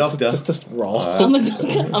 charisma, I'm a doctor. Just roll. I'm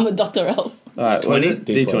a Dr. Elf. All right, 20?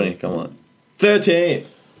 D20, come on. 13.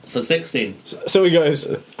 So 16. So he goes,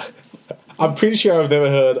 I'm pretty sure I've never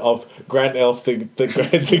heard of Grand Elf the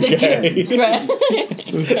gay. Right.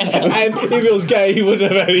 And if it was gay, he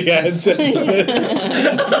wouldn't have any answer. You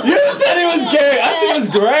said he was gay. I said he was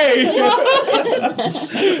grey.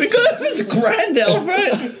 Because it's Grand Elf,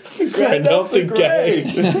 right? Grand Elf the gay.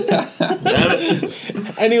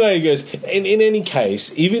 Anyway, he goes, in any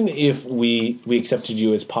case, even if we accepted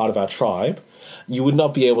you as part of our tribe, you would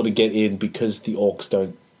not be able to get in because the orcs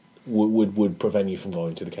would prevent you from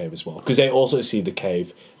going to the cave as well. Because they also see the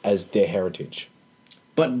cave as their heritage.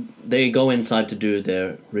 But they go inside to do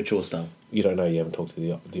their ritual stuff. You don't know, you haven't talked to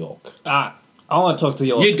the orc. I want to talk to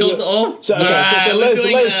your. You don't. Oh, So, okay, nah, so we're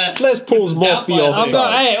doing that. let's pause Mork the orc I'm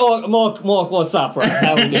going. aside. Hey, Mork, what's up, bro?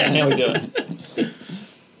 How we doing?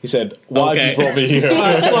 He said, why have you Okay. brought me here?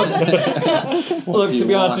 Look, do to you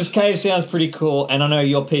be honest, want? this cave sounds pretty cool, and I know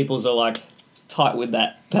your peoples are like tight with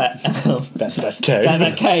that that cave.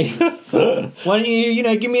 that cave. Why don't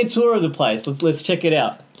you give me a tour of the place? Let's check it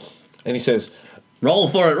out. And he says, Roll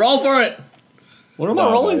for it. What am No,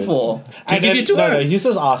 I rolling no. for? and give you a tour. No, he's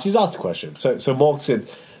asked a question. So Mork said,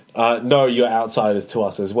 no, you're outsiders to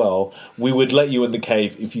us as well. We would let you in the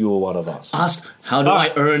cave if you were one of us. Ask, how do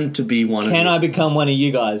Alright. I earn to be one of Can you? I become one of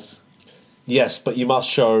you guys? Yes, but you must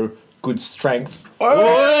show good strength.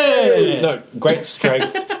 Hey! No, great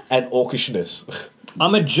strength and orcishness.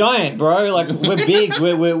 I'm a giant, bro. Like we're big.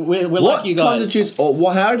 We're What like you guys. constitutes?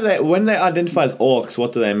 Or how do they? When they identify as orcs,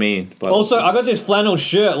 what do they mean? By Also, I got this flannel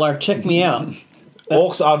shirt. Like, check me out.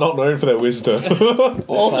 Orcs are not known for their wisdom.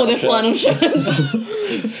 Or for the flannel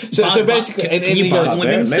shirts. so basically, and Can you he buy goes, with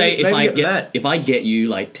him? Maybe- Say maybe get if I get you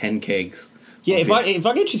like 10 kegs. Yeah, if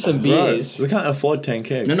I get you some beers, we can't afford 10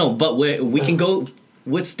 kegs. No, but we can go.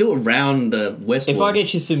 We're still around the Westwood. if I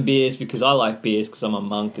get you some beers because I like beers because I'm a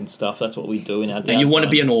monk and stuff. That's what we do in our. and you want to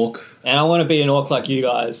downtime. be an orc. And I want to be an orc like you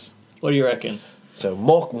guys. What do you reckon? so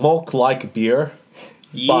Mork like beer,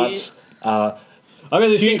 but I got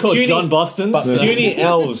this thing called puny- John Boston's. but puny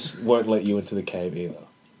elves won't let you into the cave either.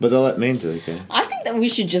 But they'll let me into the cave. I think that we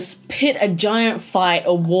should just pit a giant fight,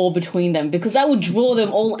 a war between them, because that would draw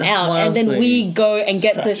them all That's out, what and I'm then we saying. go and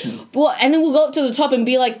get the. Well, and then we'll go up to the top and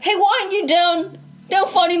be like, "Hey, why aren't you down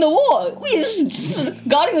fighting the war? We're just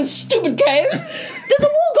guarding this stupid cave. There's a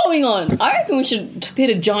war going on." I reckon we should pit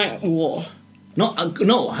a giant war. No.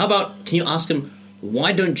 How about? Can you ask him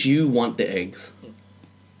why don't you want the eggs?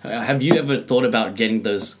 Have you ever thought about getting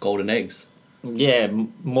those golden eggs? Yeah,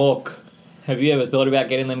 Mork. Have you ever thought about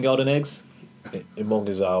getting them golden eggs? And Mork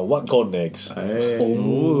is, what golden eggs?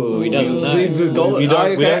 Ooh, he doesn't know. We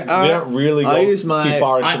don't really go too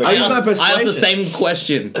far into the I cave. asked the same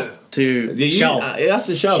question to Shelf. That's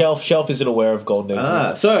the Shelf. Shelf isn't aware of golden eggs.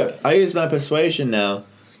 either. So I use my persuasion now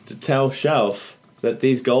to tell Shelf that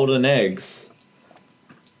these golden eggs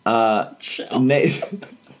are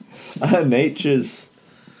nature's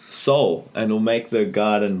soul and will make the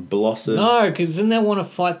garden blossom. No, because then they want to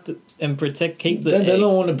fight and keep the They eggs.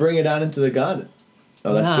 don't want to bring it out into the garden.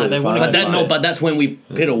 Oh, that's Nah, true. they Fine, wanna- fine. But that's when we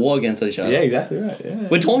pit a war against each other. Yeah, exactly right. Yeah.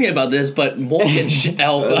 We're talking about this, but Mork and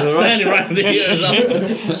Elf are standing right there.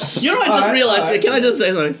 You know what I just realized? Can I just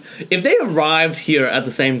say something? If they arrived here at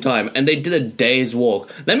the same time and they did a day's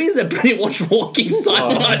walk, that means they're pretty much walking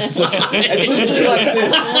side by side.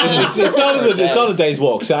 It's not a day's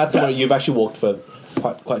walk. So at the moment, you've actually walked for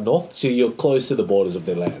quite north, so you're close to the borders of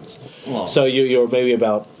their lands. Oh. So you're maybe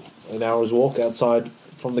about an hour's walk outside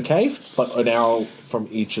from the cave, but an hour from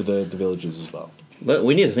each of the villages as well. But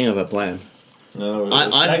we need to think of a plan. No, we're I-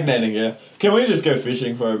 stagnating here. Can we just go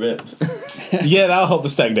fishing for a bit? Yeah, that'll help the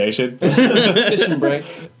stagnation. Fishing break.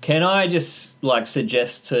 Can I just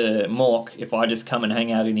suggest to Mork if I just come and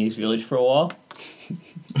hang out in his village for a while?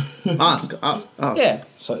 Ask. Yeah.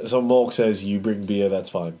 So Mork says, you bring beer, that's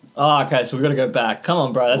fine. Oh, okay. So we've got to go back. Come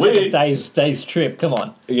on, bro. That's like a day's trip. Come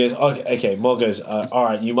on. He goes, okay. Mork goes, all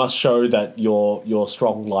right, you must show that you're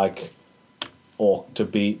strong like orc to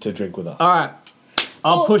drink with us. All right.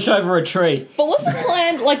 I'll Well- push over a tree. But what's the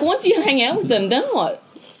plan? Like, once you hang out with them, then what?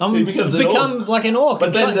 I'm He becomes an become like an orc. But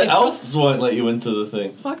and then try- the and elves won't let you into the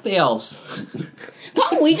thing. Fuck the elves.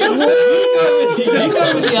 Can't we just... You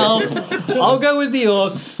go with the elves. I'll go with the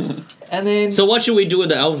orcs. And then... So what should we do with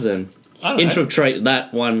the elves then? I don't know. Infiltrate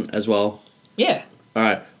that one as well. Yeah. All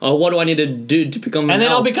right. Oh, what do I need to do to become? And an then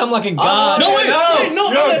I'll elf? become like a guard. No, wait, no,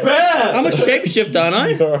 You're a bear! I'm a shapeshifter, aren't I?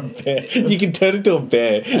 You're a bear. You can turn into a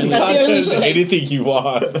bear. You That's can't the turn only into shape. anything you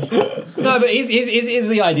want. No, but here's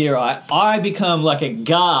the idea, right? I become like a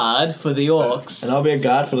guard for the orcs. And I'll be a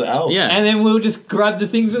guard for the elves. Yeah. And then we'll just grab the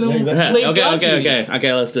things and then we'll Yeah, lead guard duty.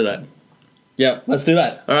 okay. Let's do that. Yep, let's do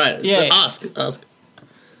that. All right. Yeah. So ask.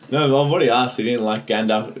 No, I've already asked. He didn't like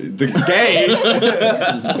Gandalf. The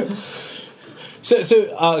game!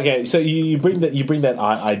 So you bring that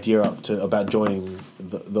idea up about joining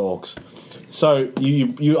the orcs. So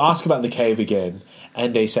you ask about the cave again,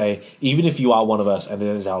 and they say, even if you are one of us and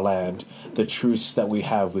it is our land, the truce that we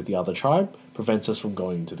have with the other tribe prevents us from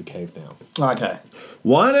going to the cave now. Okay.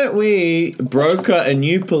 Why don't we broker a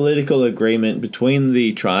new political agreement between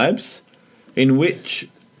the tribes in which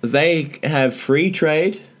they have free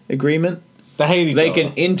trade agreement? They hate each They other.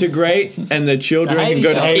 can integrate, and the children They hate can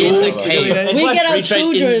go each to other. school. In the for cave. 3 days. It's We like get our free trade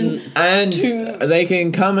children in- And to- they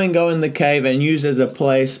can come and go in the cave and use as a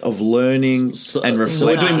place of learning and So we're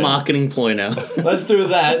reflection. doing marketing ploy now. Let's do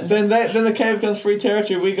that. Then the cave becomes free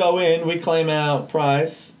territory. We go in, we claim our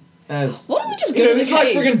price as... Why don't we just You go know, to the it's like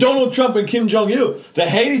cave? freaking Donald Trump and Kim Jong-il. They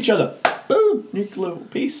hate each other. Boom! Nuclear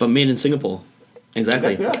peace. But meet in Singapore.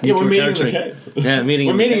 Exactly. Exactly right. Yeah, we're Neutral meeting in the territory. cave. Yeah, meeting.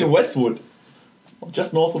 We're in the meeting cave. in Westwood.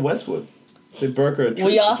 Just north of Westwood. To broker a truce.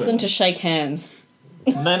 We asked them to shake hands.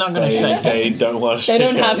 They're not going to shake They hands. don't want to. They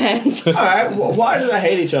don't have hands. Alright, why do they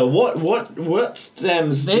hate each other? What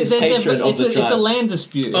stems this hatred of the It's tribes? a land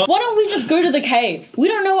dispute. Why don't we just go to the cave? We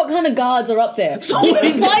don't know what kind of guards are up there. So we we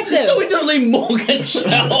can fight them. So we just leave Morgan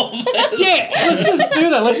Shelf. Yeah, let's just do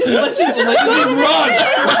that. Let's just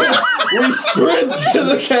run! We sprint to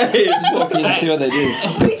the cave! Walk in and see what they do.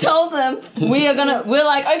 We told them we're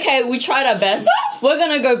like, okay, we tried our best. We're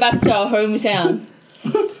gonna go back to our hometown.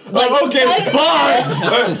 Okay,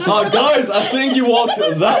 bye! Guys, I think you walked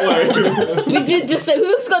that way. We did.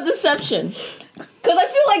 Who's got deception? Because I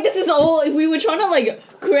feel like this is all. If we were trying to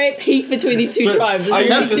create peace between these two tribes, I it's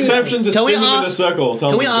got really too- deception to Can we spin them in a ask- circle. Tell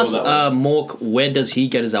Can we them to go ask that way. Mork where does he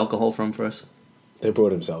get his alcohol from first? They brought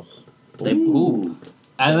themselves. Ooh.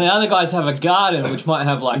 And the other guys have a garden which might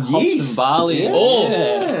have hops Yeast. and barley. Yeah. Oh.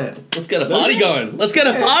 Yeah. Let's get a party going. Let's get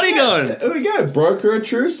a party going. There we go. Broker a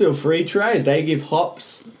truce deal, free trade. They give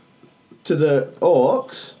hops to the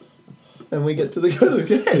orcs, and we get to go to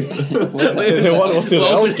the cave. What's the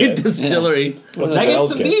elves Opening get? distillery. What's They the get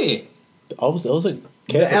elves some get? beer. Elves like The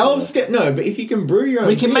careful. elves get no, but if you can brew your own,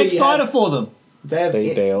 We can make beer, you cider have- for them. They have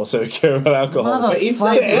They also care about alcohol. But if The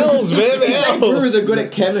they elves, man, the if they brew, elves. they're good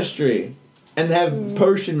at chemistry and they have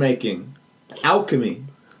potion making, alchemy.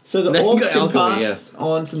 So the They orcs got can alchemy, pass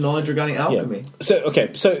on some knowledge regarding alchemy. So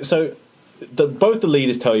both the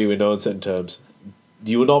leaders tell you in no uncertain terms,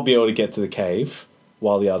 you will not be able to get to the cave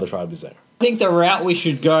while the other tribe is there. I think the route we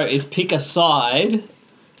should go is pick a side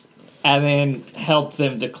and then help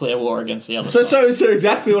them declare war against the other So side.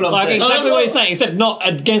 exactly what I'm saying. Exactly what you're saying, except not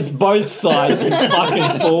against both sides, you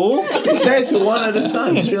fucking fool. Say it to one at a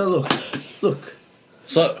time. Just go, look.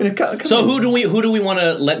 So, Come who on. do we want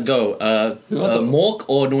to let go? Mork,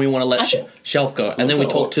 or do we want to let Shelf go? And then we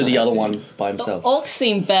talk to the other one by himself. Orcs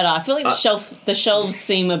seem better. I feel like the shelves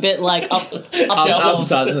seem a bit up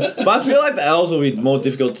shelves. Upside. But I feel like the elves will be more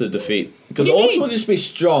difficult to defeat because What do you orcs mean? will just be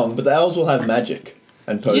strong, but the elves will have magic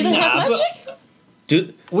and Do potions. they have Nah, but-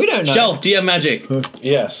 magic? We don't know. Shelf, do you have magic?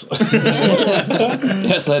 Yes.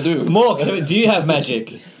 Yes, I do. Mork, do you have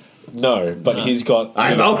magic? No, but he's got.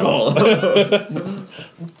 I have alcohol.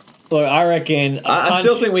 Look, I reckon. I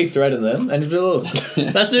still think we threaten them and just be, look.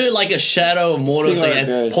 Let's do it like a Shadow of Mordor See thing where it and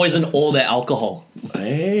goes. poison all their alcohol.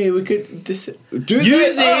 Hey, we could just do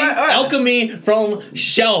Using Alright. alchemy from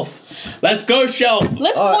Shelf. Let's go, Shelf.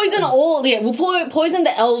 Let's poison all. Yeah, we'll poison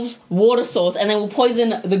the elves' water source, and then we'll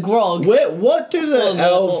poison the grog. What do the For the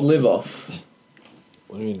elves orcs. live off?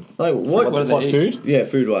 What do you mean? Like what? What food? Yeah,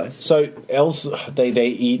 food wise. So elves, they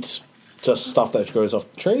eat just stuff that grows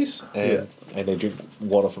off the trees, and they drink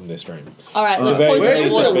water from their stream. All right, let's very- poison very the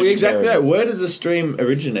good. water. Vegetarian. Exactly that. Where does the stream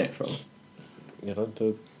originate from? You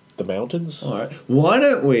know, the mountains. All right. Why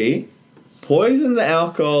don't we poison the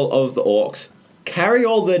alcohol of the orcs, carry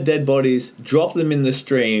all their dead bodies, drop them in the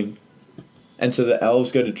stream, and so the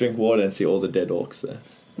elves go to drink water and see all the dead orcs there?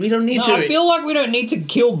 We don't need No, to. I feel like we don't need to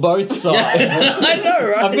kill both sides. I know,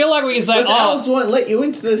 right? I feel like we can say, But the elves oh, won't let you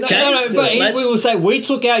into the no, cave. but Let's- we will say, we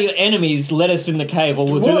took out your enemies, let us in the cave, or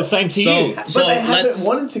we'll do the What? same to So- you. But So they haven't let's-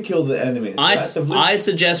 wanted to kill the enemies. I, right? They've lived- I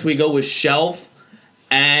suggest we go with Shelf,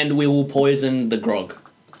 and we will poison the grog.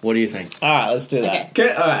 What do you think? Alright, let's do that. Okay.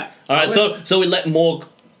 Okay, all right. All right, so we let Morg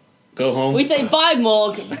go home. We say bye,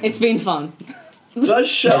 Morg. It's been fun. Does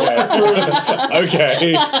Shelf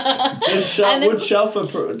Okay. And then- would Shelf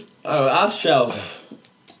approve? Oh, ask Shelf.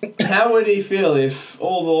 How would he feel if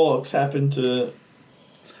all the orcs happened to?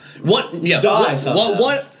 What? Yeah. Die somehow.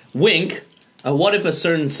 What? Wink. What if a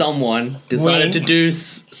certain someone decided Wink. to do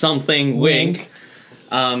something? Wink.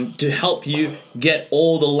 To help you get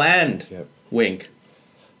all the land. Yep. Wink.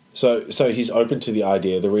 So he's open to the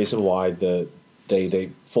idea. The reason why they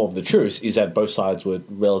formed the truce is that both sides were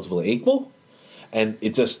relatively equal, and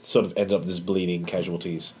it just sort of ended up this bleeding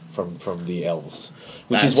casualties from the elves,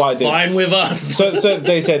 which That's is why they. fine with us. So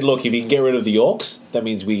they said, look, if you can get rid of the orcs, that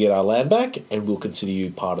means we get our land back, and we'll consider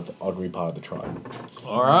you part of the honorary part of the tribe.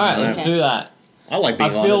 Alright, let's Okay. do that. I like I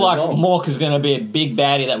being feel honored like as well. Mork is going to be a big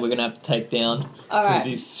baddie that we're going to have to take down. All Because right.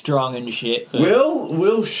 he's strong and shit. but-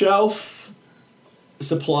 Will Shelf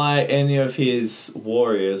supply any of his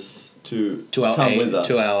warriors to our come aid- with us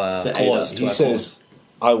to our to aid cause. us? To He our says,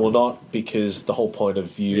 I will not, because the whole point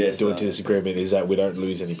of you Yes, doing no. this agreement is that we don't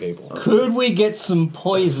lose any people. Could we get some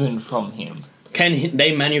poison from him? Can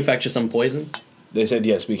they manufacture some poison? They said,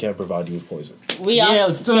 yes, we can provide you with poison. We Yeah, asked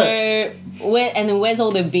let's do it. Where, and then where's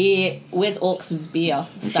all the beer? Where's Orcs' beer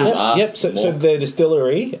stuff? Yep. So the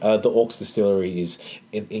distillery, the Orcs distillery, is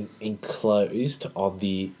enclosed on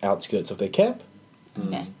the outskirts of their camp.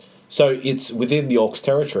 Okay. So it's within the Orcs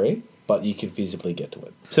territory, but you can physically get to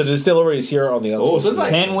it. So the distillery is here on the outskirts. so it's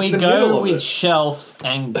like Can we the middle go of with it. Shelf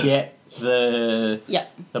and get the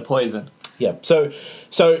Yep. poison? Yeah. So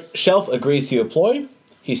Shelf agrees to your ploy.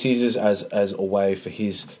 He sees this as a way for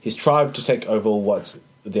his tribe to take over what's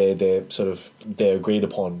their sort of their agreed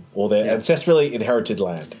upon or their ancestrally inherited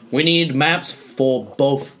land. We need maps for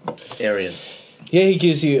both areas. Yeah, he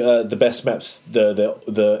gives you the best maps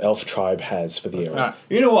the elf tribe has for the area. Alright.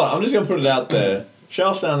 You know what? I'm just gonna put it out there.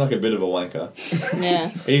 Shelf sounds like a bit of a wanker. Yeah.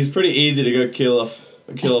 He's pretty easy to go kill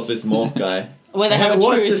off this Morph guy. Where they have a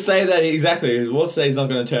What to truce. say that exactly? What to say he's not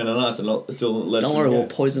going to turn on us and not still let? Don't us worry, go? we'll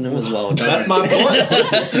poison him as well. That's my point.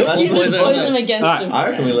 That's You my just poison. poison them against Alright. him. I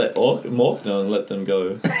reckon we let Morph know and let them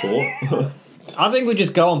go to war. I think we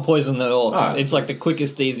just go and poison the orcs. Alright. It's like the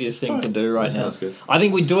quickest, easiest thing to do right That now. sounds good. I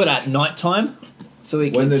think we do it at night time, so we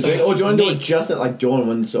When can. they're doing, or do you want to do it sneak. just at like dawn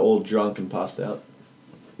when they're all drunk and passed out?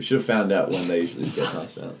 We should have found out when they usually get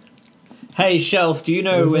passed out. Hey, Shelf, do you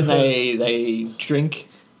know when they drink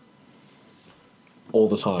All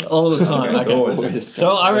the time. all the time? Okay. Always.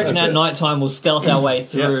 So I reckon That's at it. night time we'll stealth our way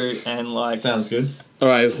through and like. Sounds good. All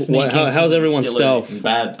right, Sneak into how's the everyone's distillery. stealth?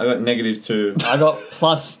 Bad. I got -2. I got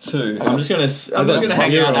 +2. I'm just gonna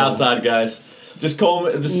hang out outside, guys. Just call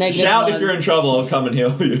me. Just Negative shout if one. you're in trouble. I'll come and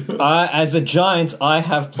heal you. As a giant, I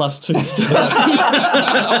have +2 stealth.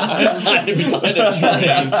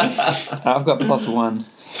 I've got +1.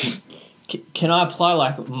 Can I apply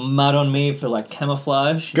like mud on me for like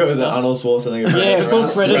camouflage? Go with the Arnold Schwarzenegger. Yeah, full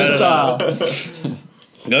Predator style.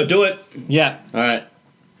 Go do it. Yeah. All right.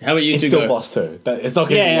 How about you It's two still go? +2. It's not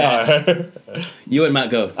going to Yeah, be You and Matt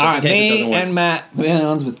go. Just All in right, case it me doesn't work. and Matt, We're the only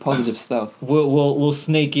ones with positive stealth. we'll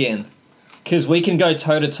sneak in because we can go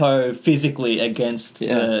toe to toe physically against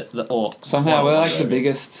Yeah. the orcs. Somehow we're like the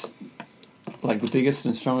biggest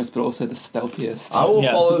and strongest, but also the stealthiest. I will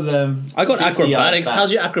Yeah. follow them. I got 50 yards acrobatics. back.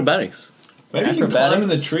 How's your acrobatics? Maybe you can climb in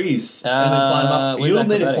the Acrobatics? trees and then climb up. where's You'll need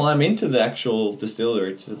to acrobatics? climb into the actual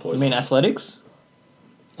distillery to the You poison. mean athletics?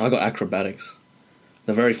 I got acrobatics.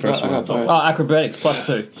 The very first I one. got both. Oh, acrobatics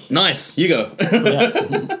 +2. Nice. You go.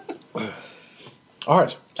 Yeah. All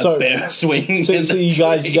right. So, Bear swing. so you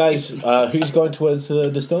guys, who's going towards the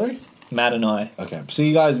distillery? Matt and I. Okay, so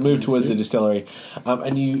you guys move towards the distillery,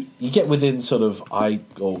 and you get within sort of eye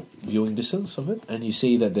or viewing distance of it, and you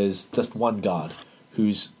see that there's just one guard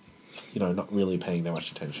who's, not really paying that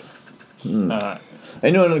much attention. Alright.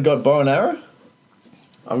 Anyone got bow and arrow?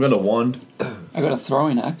 I've got a wand. I got a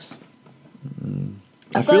throwing axe.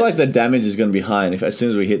 I feel like the damage is going to be high, and as soon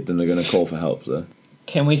as we hit them, they're going to call for help. Though.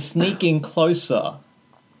 Can we sneak in closer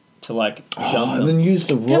to jump And them? then use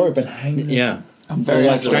the rope and hang them. Yeah. I'm very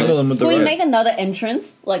Like strangle them with the Can we rope. make another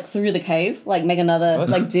entrance, through the cave? Make another,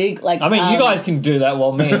 dig, I mean, you guys can do that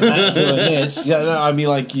while me and Matt are doing this. Yeah, no, I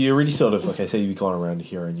mean, you're really sort of, say you've gone around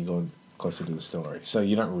here and you're going closer to the distillery, so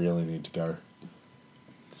you don't really need to go.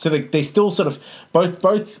 So they still sort of, both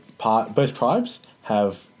tribes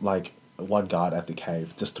have, one guard at the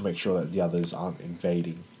cave, just to make sure that the others aren't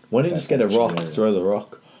invading. Why don't you just get a rock, area. throw the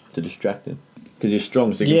rock to distract him? Because you're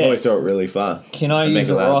strong, so you Yeah. can probably throw it really far. Can I And use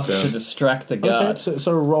make a loud rock sound. to distract the guard? Okay,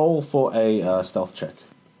 so roll for a stealth check.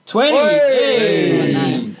 20! Hey!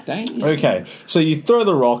 Nice. Dang. Okay, so you throw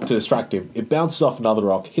the rock to distract him. It bounces off another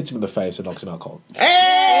rock, hits him in the face, and knocks him out cold.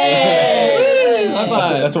 High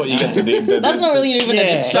five. That's what you get to do. That's not really even a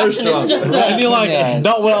Yeah. distraction. It's just And you're like, Yeah.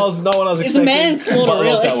 not what I was It's a expecting. manslaughter, but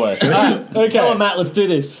really. That works. Okay. Come on, Matt, let's do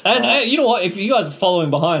this. And you know what? If you guys are following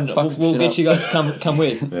behind, Fuck we'll shit get up. you guys to come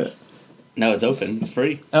with. No, it's open. It's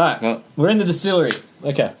free. Alright, Oh. we're in the distillery.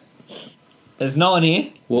 Okay. There's no one here.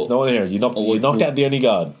 There's no one here. You knocked out the only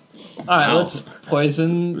guard. Alright, Ow. let's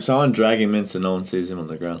poison. Someone drag him in so no one sees him on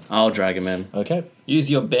the ground. I'll drag him in. Okay. Use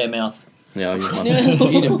your bare mouth. Yeah, I'll use my.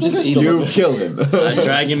 Eat him. Just eat him. You kill him. I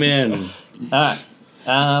drag him in. Alright,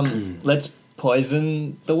 let's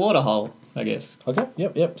poison the water hole, I guess. Okay.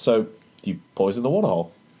 Yep. So you poison the water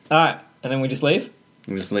hole. Alright, and then we just leave?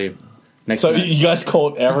 We just leave. Next So match. you guys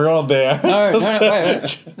caught everyone there. No,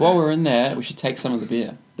 wait. While we're in there, we should take some of the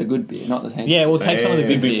beer. The good beer, not the taste. Yeah, we'll take some of the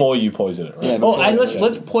good beer. Before you poison it, right? Yeah, Oh, before- and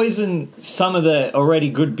let's poison some of the already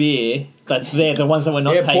good beer that's there, the ones that we're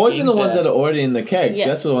not Yeah, taking. poison the ones that are already in the kegs. Yeah.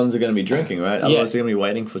 That's the ones they're going to be drinking, right? Otherwise, they're going to be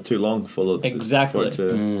waiting for too long for it Exactly.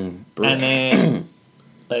 to brew. And then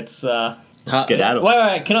let's Just get out of it.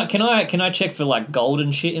 wait, can I check for gold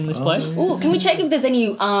and shit in this place? Ooh, can we check if there's any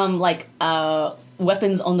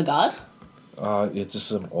weapons on the guard? It's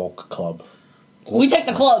just an orc club. We take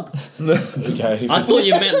the club. Okay. I thought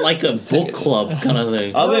you meant like a book club kind of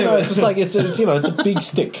thing. No, it's just it's a big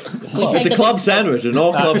stick. We take It's a the club big- sandwich, an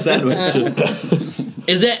all club sandwich.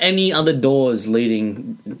 Is there any other doors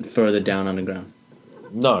leading further down underground?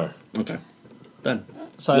 No. Okay. Done.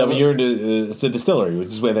 So Yeah, but you're in it's a distillery, which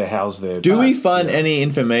is where they house their. Do we find any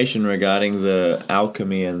information regarding the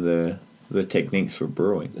alchemy and the techniques for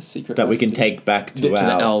brewing The secret that we can recipe. take back to To the To the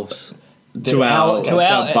our elves. to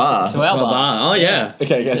our bar? to our bar. Oh yeah.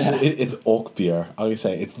 Okay, guys, it's orc beer. I would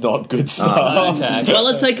say it's not good stuff. Okay. Well,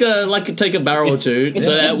 let's take a barrel or two It's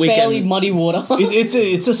so just that we barely can. muddy water.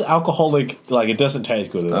 It's just alcoholic. It doesn't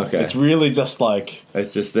taste good at all. Okay. It's really just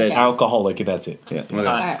It's just there. alcoholic, and that's it. Yeah. Okay.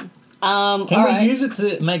 Alright. Can all we right. use it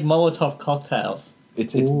to make Molotov cocktails?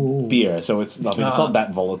 It's beer, so it's nothing. It's not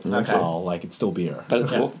that volatile. Okay. It's still beer. But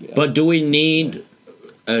it's Okay. orc beer. But do we need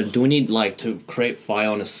to create fire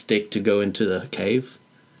on a stick to go into the cave?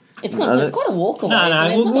 It's quite a walk away. No, isn't it?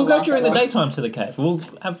 It's we'll not go gonna during the last that daytime to the cave. We'll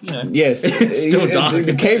have Yes, It's still dark.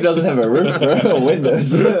 The cave doesn't have a roof or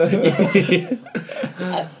windows. long.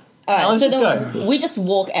 All right, Let's so just then go. we just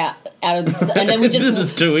walk out of the, and then we This is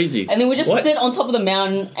just too easy. and then we just What? sit on top of the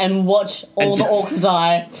mountain and watch all the orcs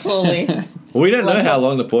die slowly. We don't know how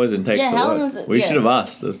long the poison takes Yeah, to how work. long is it? We Yeah. should have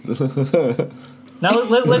asked. Now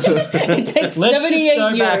let's just It takes let's 78 just go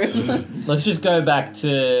years. back. Let's just go back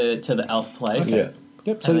to the elf place. Yeah.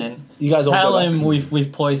 Yep. So And then you guys all tell go back. him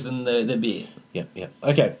we've poisoned the beer. Yep.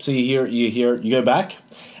 Okay. So you go back,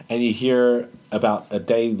 and you hear about a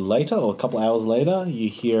day later or a couple hours later, you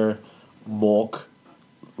hear Mork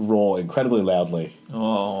roar incredibly loudly.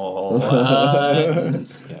 Oh,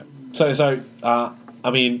 Yeah. So I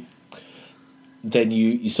mean, then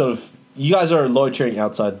you sort of you guys are loitering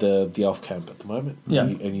outside the elf camp at the moment. Yeah.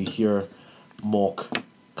 And you hear Mork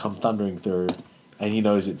come thundering through, and he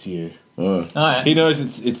knows it's you. alright. He knows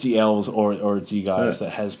it's the elves or it's you guys that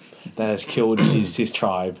has killed his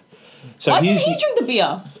tribe. So Why he's didn't he drink the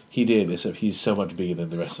beer? he did, except he's so much bigger than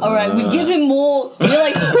the rest of All them. right, we give him more. We're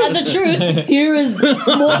like, as a truce, here is more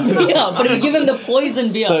beer. But if we give him the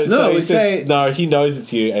poison beer, So we he says, say- no, he knows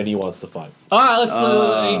it's you and he wants to fight. Alright, let's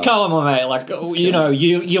come on, mate.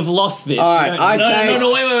 You've lost this. All right, You don't- I No, say- no,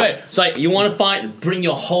 no, wait. It's like, you want to fight? Bring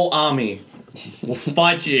your whole army. We'll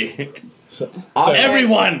fight you. So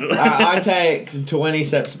Everyone! I take 20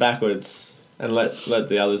 steps backwards and let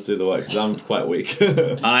the others do the work because I'm quite weak.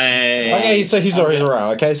 okay, so he's already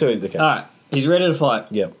around. Okay, so he's okay. Alright, he's ready to fight.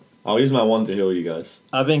 Yep. I'll use my one to heal you guys.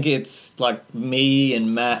 I think it's like me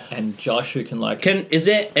and Matt and Josh who can like. Is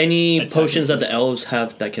there any Attack potions that is- the elves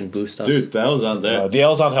have that can boost us? Dude, the elves aren't there. The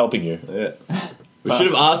elves aren't helping you. Yeah. We should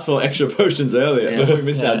have asked for extra potions earlier. Yeah. We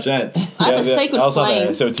missed our chance. I have a the sacred elves aren't there.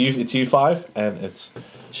 flame. So it's you 5, and it's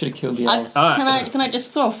Should have killed the elves. Can I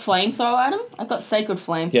just throw a flamethrower at him? I've got sacred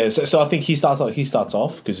flame. yeah. So I think he starts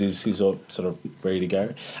off because he's all sort of ready to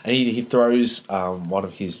go, and he throws one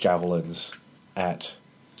of his javelins at.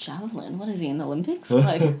 Javelin. What is he in the Olympics?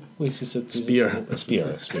 Like, Well, it's just a Spear. A spear.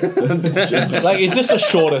 Like it's just a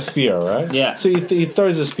shorter spear, right? Yeah. So he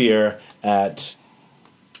throws a spear at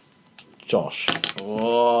Josh.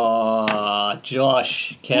 Oh,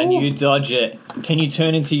 Josh, can you dodge it? Can you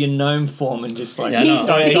turn into your gnome form and just like? Yeah, he's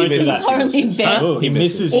no. Oh, yeah, he go misses. to that? currently misses. bare. Oh, he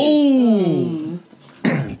misses. Ooh!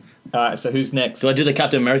 All right, so who's next? Do I do the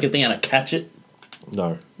Captain America thing and I catch it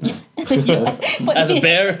No. But as a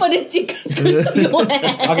bear? But it goes through your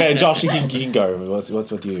hand. Okay, Josh, you can go. What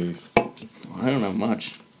do you? I don't know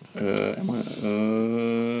much.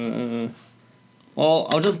 Well,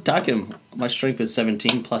 I'll just attack him. My strength is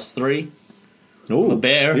 17 plus 3. Ooh, I'm a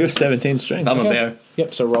bear. You have 17 strength. I'm a Okay. bear.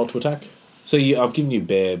 Yep. So roll to attack. So I've given you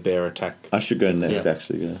bear attack. I should go next, Yeah.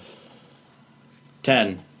 actually, guys.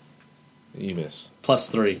 10 You miss. plus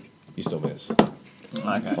 3. You still miss.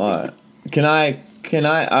 Okay. Alright. Can I?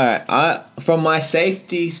 Alright. From my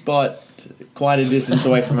safety spot, quite a distance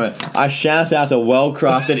away from it, I shout out a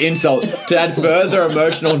well-crafted insult to add further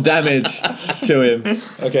emotional damage to him.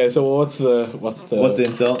 Okay. So what's the What's the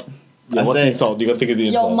insult? Yeah, I what's say- the insult? You got to think of the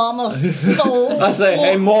insult. Your mama's so. I say,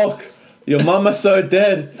 hey, Mork, your mama's so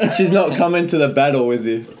dead, she's not coming to the battle with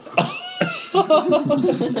you.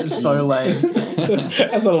 So lame.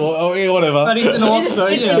 That's not whatever. But he's an orc, so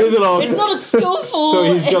It's- yeah. He's an orc. It's not a skillful So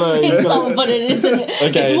he's gotta- insult, but it isn't.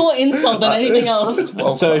 Okay. It's more insult than anything else.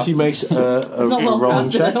 So he makes a It's not well rolling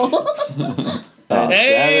crafted check. at all.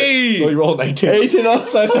 Hey! Oh, you rolled an 18. 18 or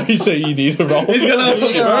So sorry, so you need to roll. He's gonna You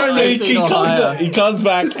need to roll burn me. 18 or higher. He comes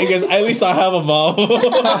back and goes, at least I have a mom.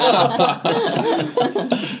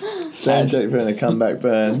 Same check for the comeback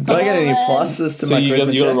burn. Do I get any Oh, man. pluses to So my you got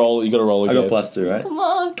charisma to check? roll. You got to roll I again. got plus 2, right? Come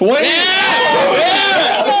on. 20!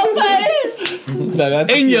 Your face. No,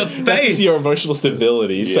 that's In your That's face. your emotional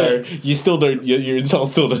stability. So you still don't. Your insult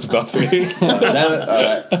still does nothing. Damn it.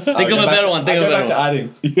 Alright. Think of a better one. Think of a better one. adding.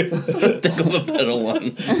 Think of a better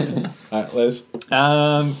one. All right, Les.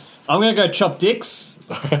 I'm gonna go chop dicks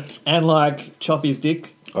All right. and like chop his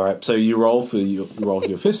dick. All right. So you roll for your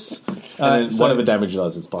fists, and then so- whatever damage it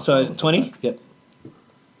does, it's plus. So one. 20? Yep.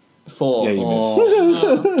 4. Yeah, you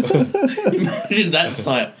Imagine that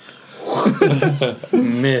sight.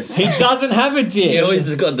 Miss. He doesn't have a dick. He always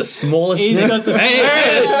has got the smallest. He's got the-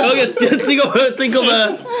 Hey, okay, just think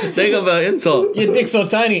of an insult. Your dick's so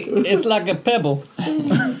tiny, it's like a pebble.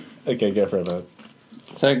 Okay, go for it, man.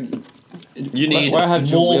 So You need where I have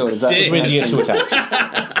dual more wield, is that- dick. Which means you get 2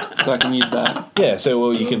 attacks. so I can use that. Yeah.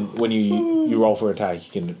 So you can when you roll for attack,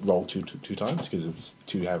 you can roll two times because it's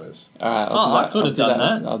 2 hammers. All right. Oh, I could have done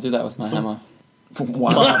that. I'll do that with my hammer.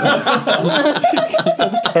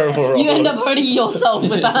 Terrible roll. You end up hurting yourself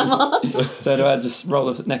with the hammer. So do I just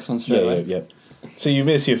roll the next one straight away? Yeah. So you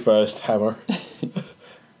miss your first hammer.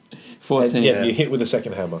 14. And, yeah, you hit with the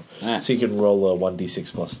second hammer. Nice. So you can roll a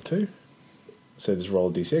 1d6 plus 2. So just roll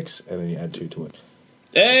a d6 and then you add 2 to it.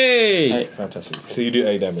 Hey! Hey, Fantastic. So you do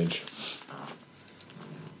 8 damage.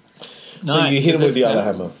 So Nice. you hit him Is with the this other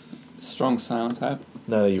fair? hammer. strong sound type.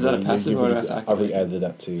 No, Is that a passive or do I have to I've activate? added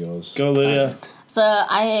that to yours. Go, Lydia. So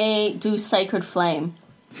I do sacred flame.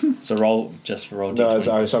 So roll No,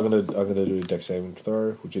 D20. so I'm gonna do a dex saving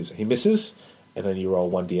throw, which is he misses, and then you roll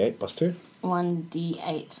 1d8 plus 2.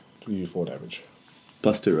 1d8. You do 4 damage.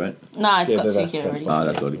 Plus 2, right? No, it's Yeah, got 2 that's- here that's already. fine. Ah,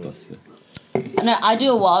 that's already plus 2. No, I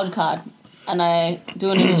do a wild card, and I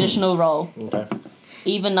do an additional roll. Okay.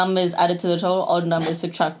 Even numbers added to the total, odd numbers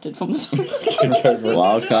subtracted from the total. Go for it.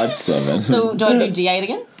 Wildcard 7. So do I do d8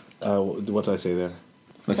 again? What did I say there?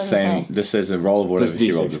 The doesn't same. say. This says a roll of There's whatever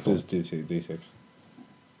she rolled d6. before. There's d6.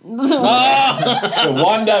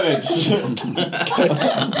 1 damage.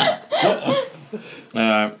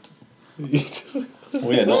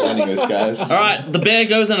 We are not winning this, guys. Alright, the bear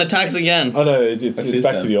goes and attacks again. Oh no, it's his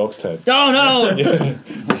back turn. to the orc's turn. Oh no!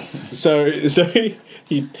 So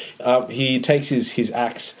he takes his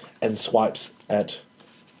axe and swipes at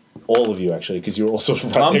all of you actually because you're all sort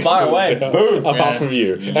of right I'm next far to him away. now. Boom. Apart Yeah. from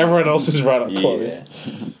you, everyone else is right up close.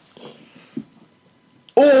 Yeah.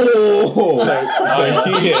 Oh! So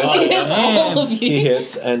he hits. It's all of He you.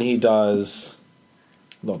 hits and he does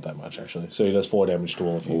not that much actually. So he does 4 damage to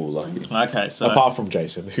all of Oh, you, lucky. Okay, so apart from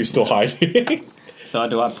Jason, who's still hiding. So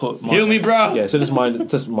do I put Heal me, bro. Yeah, so just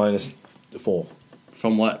minus 4.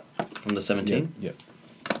 From what? From the 17? Yeah.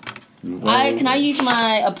 Can I use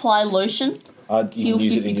my apply lotion? You Heal can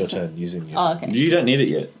use it in your 50%. turn. Use it in your Oh, turn. okay. You don't need it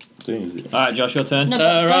yet. Don't use it. All right, Josh, your turn. No, but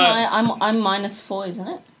then right. I'm -4, isn't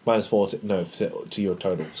it? Minus 4 to your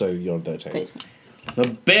total, so you're on 13. 13. The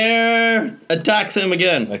bear attacks him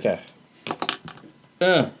again. Okay.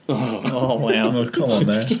 Oh, Oh wow. Oh, come on,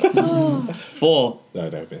 man. 4.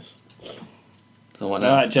 No, miss. So what All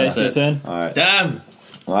now? right, Jace, your That's it. turn. All right. Damn.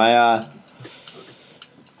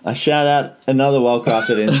 I shout out another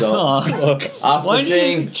well-crafted insult. Oh, After why don't you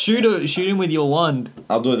seeing, just shoot him with your wand?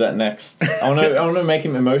 I'll do that next. I want to make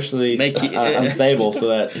him emotionally unstable so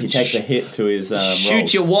that he takes a hit to his Shoot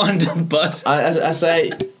rolls. your wand, but I say,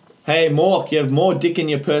 hey, Mork, you have more dick in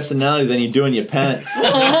your personality than you do in your pants.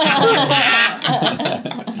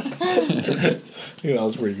 Yeah, that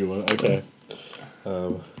was a pretty good one. Okay.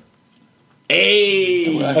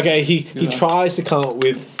 hey. Okay, he tries to come up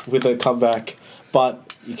with a comeback, but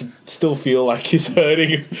you can still feel like he's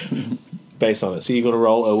hurting based on it. So you're going to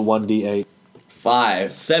roll a 1d8.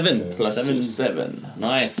 5 7 plus 7. 7.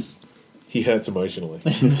 Nice. He hurts emotionally.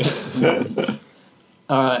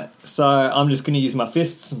 All right, so I'm just going to use my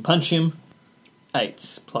fists and punch him.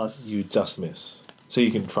 8 plus You just miss. So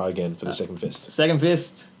you can try again for the second fist. second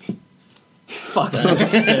fist. Fuck. That's a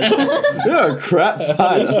 7. You're a crap This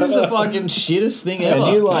fight. is the fucking shittest thing ever.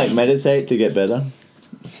 Can you, like, meditate to get better?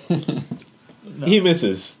 He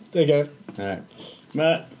misses. There you go. Alright.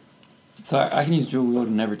 Matt. So I can use dual wield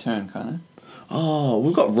in every turn, can't I? Oh,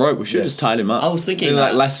 we've got rope. We should have Yes. just tied him up. I was thinking Maybe,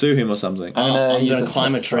 like that. lasso him or something. I'm gonna I'm use going a to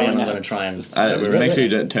climb a tree and I'm going to throwing try and... Make sure you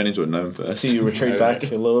don't turn into a gnome first. So you retreat back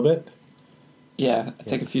a little bit. Yeah, I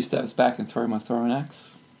take a few steps back and throw my throwing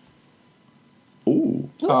axe. Ooh.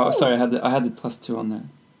 Oh, sorry, I had the +2 on there.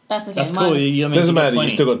 That's okay. That's minus- cool. You, I mean, Doesn't you get matter, 20.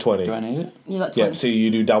 you still got 20. Do I need it? You got 20. Yeah, so you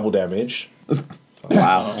do double damage.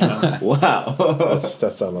 Wow. Wow.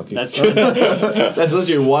 That's unlucky. That's That's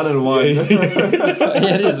literally 1 and 1. Yeah,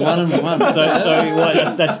 it is 1 and 1. so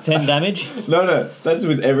what? That's 10 damage. No, that's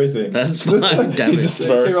with everything. That's fine. Damn You it. just So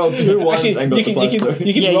throw. you rolled 2 1s Actually, and got you the can, plus 3.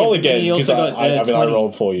 you can Yeah, roll you again because also I got, mean I 20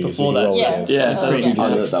 rolled for you. before so you that. roll Yeah. again. Yeah, Oh, that's yeah. I'll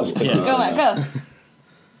do Just- double. just Yeah. click Go, on Matt, that. go.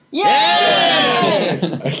 Yay!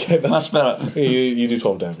 Okay, that's much better. you do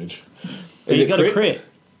 12 damage. But Is you it got a crit.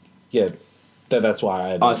 Yeah, that's why I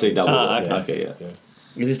had. Oh, so you double. Ah, it. okay. Okay, yeah.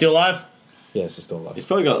 Is he still alive? Yes, it's still alive. He's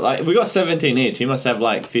probably got, like, if we got 17 each, he must have,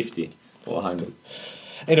 like, 50 or 100.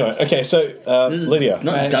 Anyway, okay, so This is Lydia.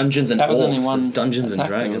 Not Right. Dungeons and That was only Orcs. one It's Dungeons and attack,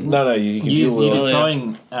 though, Dragons. wasn't it? No, you can You do use will. your yeah.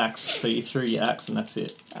 throwing axe, so you threw your axe and that's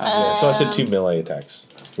it. Yeah, so I said 2 melee attacks.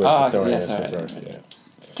 Oh, Throwing yeah, is sorry, to throw, right. yeah.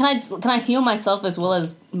 Can I heal myself as well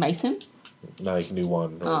as mace him? No, you can do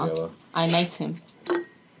one or Oh. the other. I mace him.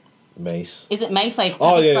 Mace. Is it mace like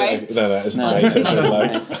Oh pepper yeah, spray? no, it's No, mace. It's Mace.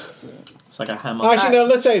 like, Nice. It's like a hammer. actually, no.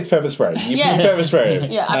 Let's say it's pepper spray. You Yeah. pepper spray him.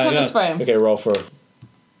 Yeah, I pepper yeah. spray him. Okay, roll for.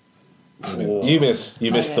 You miss.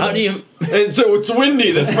 You missed the Okay. How do you... mace. So it's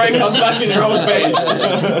windy. The spray comes back in your own face.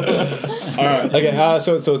 Alright. Okay,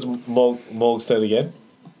 so it's Morg's turn again.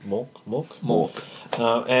 Mork.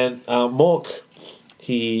 And Mork,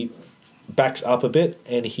 he backs up a bit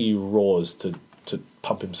and he roars to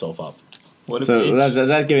pump himself up. What a So bitch. does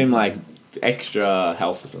that give him, like, extra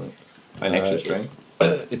health or something? Like, extra Uh, strength?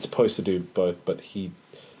 It's supposed to do both, but he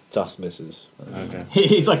just misses. Okay.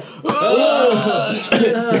 He's like,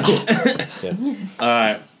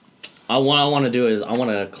 Alright. What I want to do is I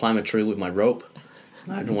want to climb a tree with my rope.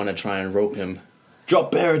 I want to try and rope him.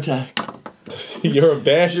 Drop bear attack. You're a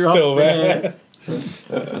bear still, man.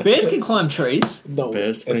 bears can climb trees. No,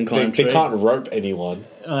 Bears can and climb they trees. can't rope anyone.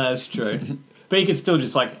 That's true. But you could still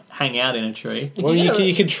just like hang out in a tree. Well,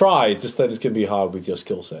 you can try. Just that it's going to be hard with your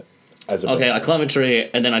skill set. As a Okay, bear. I climb a tree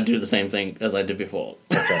and then I do the same thing as I did before.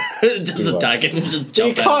 That's right. Just Do what? attack it and just You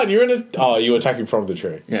jump out. can't. You're in a. Oh, you attacking from the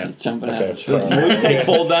tree. Yeah. He's jumping out Okay. of the tree. fair. Will you take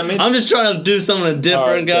fall damage? I'm just trying to do something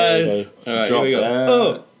different, Alright, guys. okay, Alright, Drop here we go. that.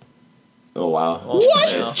 Oh, Oh, wow.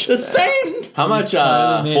 what? The same? How much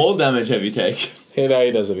totally missed. fall damage have you taken? Hey, no,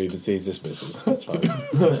 he doesn't. He just misses. That's fine.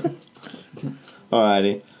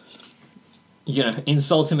 Alrighty. You gonna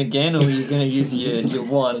insult him again, or are you gonna use your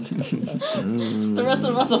wand? The rest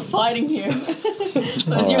of us are fighting here.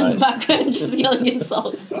 As you're in the background just yelling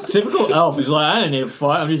insults. Typical elf is like, I don't need to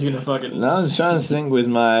fight. I'm just gonna fucking. No, I'm just trying to think with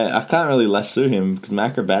my... I can't really lasso him because my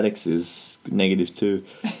acrobatics is -2.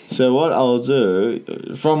 So what I'll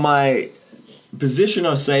do... From my position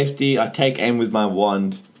of safety, I take aim with my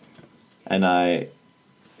wand and I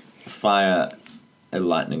fire a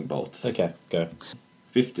lightning bolt. Okay, go.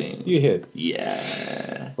 15. You hit.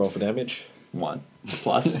 Yeah. Roll for damage. 1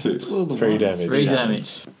 plus 2. 3 damage. 3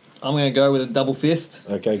 damage. I'm going to go with a double fist.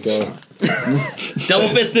 Okay, go. Double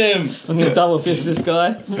fist him. I'm going to double fist this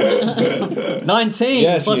guy. 19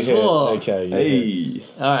 Yes, plus you hit. 4. Okay, you hit.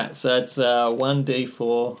 Hey. Alright, so it's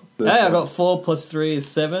 1d4. Hey, I got 4 plus 3 is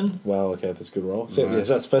 7. Wow, okay, that's a good roll. So, yes,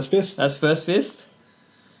 that's first fist. That's first fist.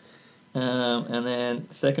 And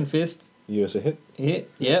then second fist. You also hit.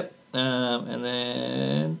 Hit, yep. And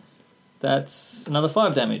then that's another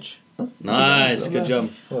 5 damage. Nice, good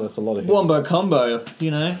job. Oh, that's a lot of hit. Wombo combo, you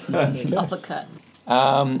know. Uppercut.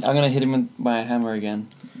 I'm gonna hit him with my hammer again.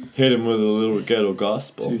 Hit him with a little ghetto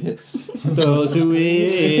gospel. 2 hits. Those who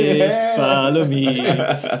wish, follow me.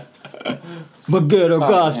 Maguro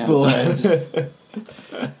gospel. Yeah, so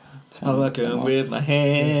just I like him with my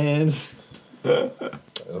hands.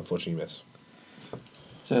 Unfortunately, you miss.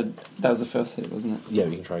 So that was the first hit, wasn't it? Yeah,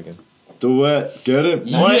 we can try again. Do it. Get him.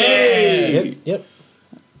 Yep, yep.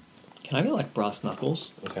 Can I get like brass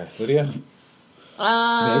knuckles? Okay, Lydia,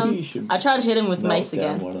 Maybe you should I tried to hit him with melt mace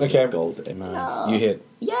down again. one of Okay. the gold. Nice. you hit.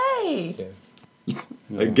 Yay!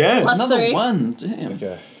 Again. Plus Another 3. 1. Damn.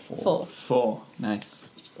 Okay, 4. 4. Nice.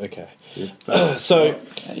 okay. So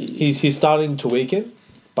Hey. he's starting to weaken,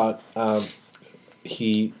 but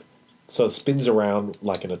he sort of spins around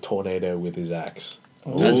like in a tornado with his axe.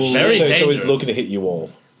 That's Ooh. very So dangerous. he's looking to hit you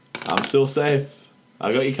all, I'm still safe.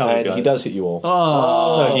 I got you covered, and guys. he does hit you all.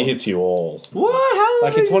 Oh. No, he hits you all. What? How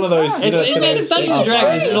Like it's one of those. you It's, know, it's Dungeons and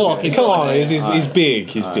Dragons. It's an orc. He's Come not- on, he's big.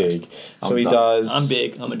 He's big. So I'm he done. does. I'm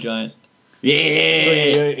big. I'm a giant. So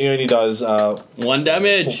Yeah. he only does 1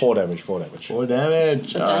 damage. 4 damage. 4 damage. 4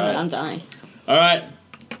 damage. I'm dying. All right.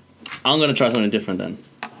 I'm gonna try something different then.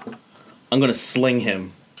 I'm gonna sling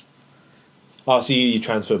him. Oh, so you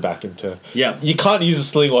transfer back into. Yeah. You can't use a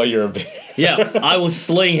sling while you're a bear. Yeah. I will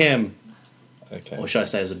sling him. Okay. Or should I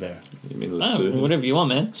say as a bear? You mean Oh, lasso? whatever you want,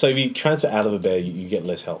 man. So if you transfer out of a bear, you get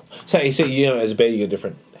less health. So as a bear, you get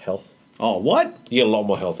different health. Oh, what? You get a lot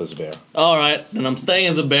more health as a bear, All right. Then I'm staying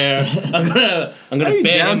as a bear. I'm How gonna you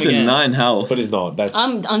bear down him to again. 9 health? but it's not. That's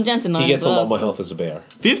I'm down to 9 he gets as a well. lot more health as a bear.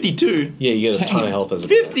 52. Yeah, you get a ton of health as a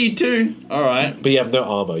bear. 52. All right. But you have no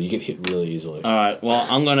armor. You get hit really easily. All right. Well,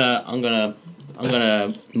 I'm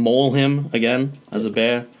gonna maul him again as a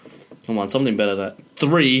bear. Come on, something better than that.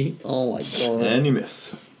 3. Oh my god. And you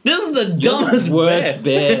miss. This is the dumbest Worst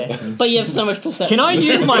bear. bear. But you have so much perception. Can I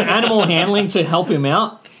use my animal handling to help him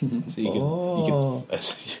out? So you can Oh.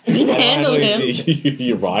 You can handle him.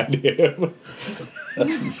 you ride him.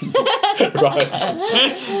 right.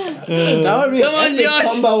 That would be Come on, an epic Josh.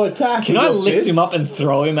 combo attack. Can I lift him up and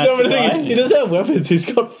throw him at No, but the the thing is, guy? he doesn't have weapons. He's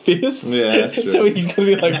got fists. Yeah, that's true. So he's gonna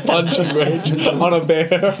be like punch and rage on a bear.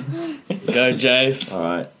 Go, Jace.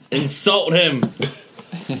 Alright. Insult him.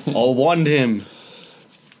 Or wand him.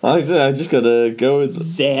 I just gotta go with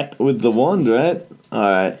Zap. the wand, right?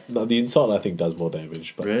 Alright. No, the insult I think does more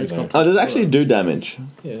damage. But Really? you know, Oh, does it actually do damage?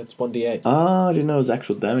 yeah, it's 1d8. Oh, I didn't know it was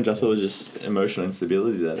actual damage. I I thought it was just emotional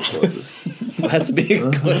instability that it causes. It has to be a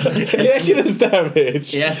good. It actually does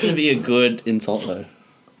damage. It has to be a good insult though.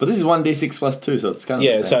 But this is 1d6 plus 2, so it's kind of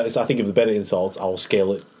Yeah, the so same. it's, I think if the better insults, I'll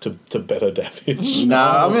scale it to better damage. No,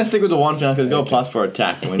 I'm going to stick with the 1 for now because it's got a plus for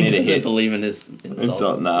attack and we He need a doesn't hit. believe in his insults.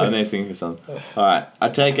 Insult. No, I need to think of something. Alright, I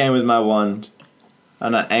take aim with my wand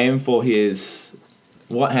and I aim for his...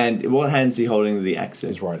 What hand's he holding the axe in?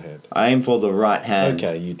 His right hand. I aim for the right hand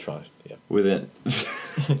Okay, you try. Yeah. with it.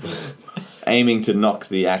 Aiming to knock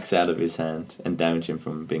the axe out of his hand and damage him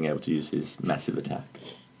from being able to use his massive attack.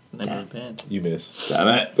 Never band. You miss. Damn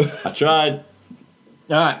it. I tried.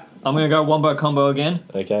 Alright, I'm gonna go wombo combo again.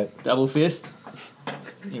 Okay. Double fist.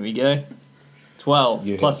 Here we go. 12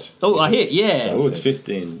 You plus. hit. Oh, You I hit. hit, yeah. Oh, it's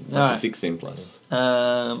 15. Alright. 16 plus.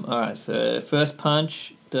 Alright, so first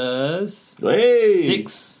punch does Hey!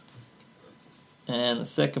 6. And the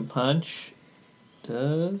second punch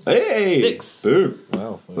does. Hey! 6. Boom.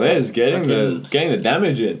 Wow. Where's getting Fucking- the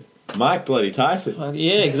damage in? Mike bloody Tyson.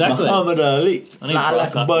 Yeah, exactly. Muhammad Ali. I need Fly brass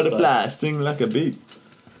like a knuckles, butterfly, sting like a bee.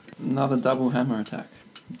 Another double hammer attack.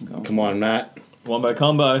 Go. Come on, Matt. Wombo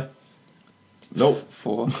combo. Nope.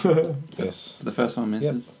 4. Yes. So the first one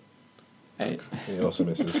misses. 8. He also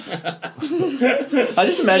misses. I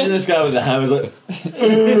just imagine this guy with the hammers like,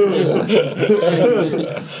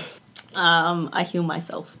 I heal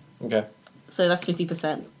myself. Okay. So that's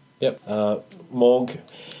 50%. Yep. Morg,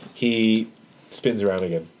 he spins around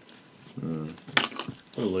again.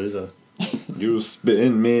 What a loser. you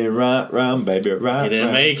spin me right round, baby, right He didn't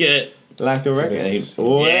round. make it. Like a record. Misses.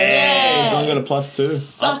 Oh, Yeah. he's only got a plus 2.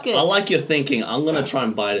 Suck it. I like your thinking. I'm gonna try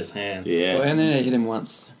and bite his hand. Yeah. Well, and then I hit him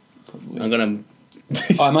once. Probably. I'm gonna.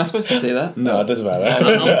 Oh, am I supposed to say that? No, it doesn't matter.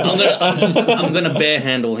 I'm gonna bare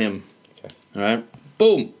handle him. Okay. All right.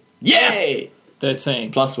 Boom. Yes.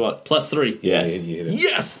 13. Plus what? Plus 3. Yeah, Yes. you hit it.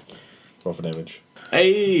 Yes! Roll for damage.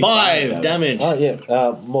 Hey, 5 damage. Oh, yeah.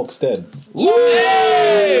 Mork's dead. Suck So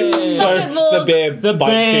it, Mork. the bear The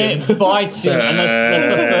bites bear him. bites him, and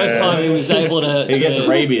that's the first time he was able to. He gets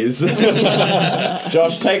rabies.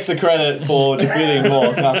 Josh takes the credit for defeating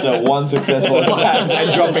Mork after one successful attack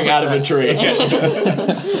and dropping out of a tree.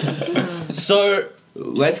 So,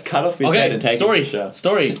 Let's cut off his head and take story. it to show.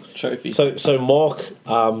 Story. Trophy. So Mork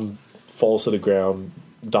falls to the ground,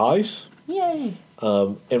 dies. Yay.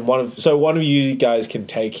 And one of you guys can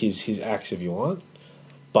take his axe if you want,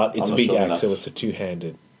 but it's I'm a not big sure axe, enough. so it's a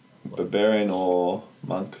two-handed. Barbarian or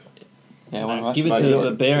monk? Yeah, one of us. Give it Mate, to the your-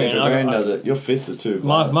 barbarian. Yeah, barbarian I- does it. Your fists are too.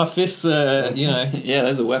 My fists, Yeah,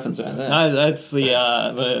 those are weapons right there. no, that's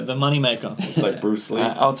the money maker. It's like Bruce Lee.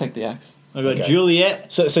 I'll take the axe. I got Okay. Juliet.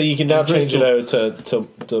 So you can now change it Bristol. over to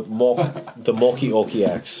the Morky Orky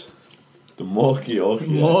axe. The Morky Orky.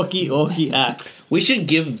 Morky Orky axe. We should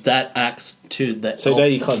give that axe to the So elf now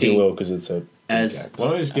you can't king. do well because it's a big As- axe. Why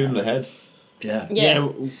don't we just give him the head? Yeah. Yeah.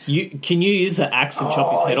 Can you use the axe and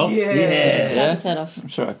chop his head off? Yeah. Cut his head off. I'm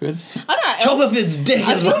sure I could. I don't know. Chop off his dick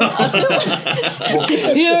as well.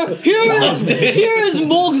 Here is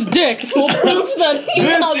Morg's dick for proof that he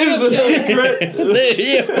secret.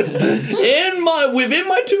 Within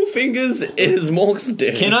my 2 fingers is Mork's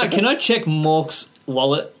dick. Can I check Mork's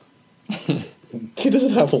wallet? He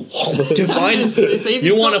doesn't have a wallet. To find his,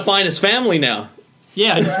 you want to find his family now?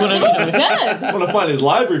 Yeah, I just want to. dead. I want to find his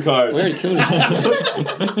library card. We already killed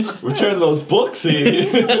him. Return those books here.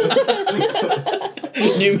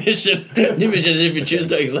 New mission. If you choose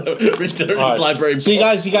to return All right. his library. So you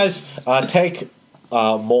guys take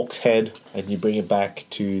Mork's head and you bring it back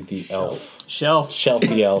to the elf. Shelf. Shelf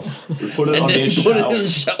the elf. Put it And on then his put it shelf. in the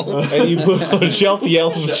shelf. And you put on Shelf the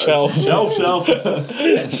elf's shelf. Shelf.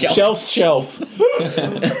 Shelf.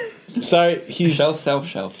 So he's Shelf. Self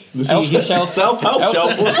Shelf. help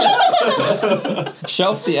shelf.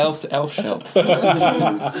 Shelf the elf shelf.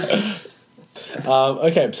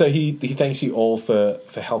 okay. So he thanks you all for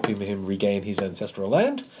helping him regain his ancestral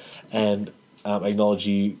land, and acknowledge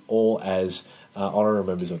you all as honorary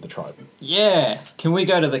members of the tribe. Yeah. Can we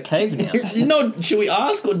go to the cave now? No, should we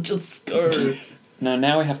ask or just go? No,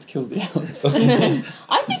 now we have to kill the elves.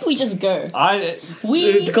 I think we just go.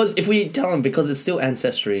 We Because if we tell him, because it's still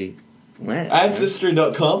ancestry land.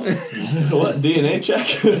 Ancestry.com. What? DNA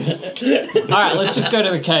check? all right. Let's just go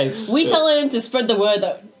to the caves. We tell him to spread the word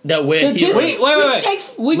that That we're this- here. Wait.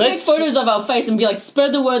 we take Let's- photos of our face and be like,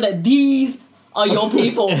 spread the word that these are your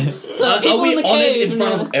people. So Are people we in the on it cave in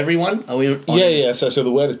front of everyone? Are we? On Yeah, it? yeah. So the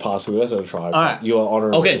word is passed to the rest of the tribe. All right. You are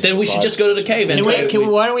honorary. Okay, members then of we the should tribe. just go to the cave and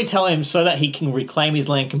Why don't we tell him so that he can reclaim his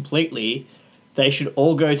land completely? They should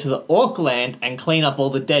all go to the orc land and clean up all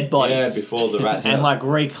the dead Yeah, bodies before the rats. and like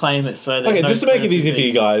reclaim it. So there's Okay, no just to make it easy for you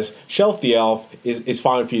disease. guys, Shelf the elf is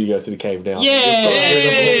fine for you to go to the cave now.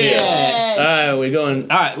 Yeah. Alright, we're going.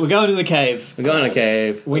 All right, we're going to the cave. We're going to a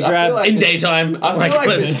cave. We I feel grab like In this- daytime. I feel like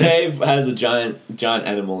let's- this cave has a giant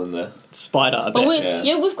animal in there. spider. I But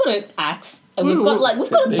bet. we've got an axe and we've got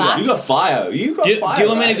a bat. You got fire. You got Do fire. you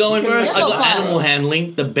want me to right? go in You can first? make- I got got fire. animal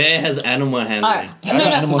handling. The bear has animal handling. Alright. I got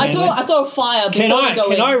animal I handling. throw a fire before we go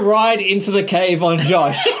Can I in. ride into the cave on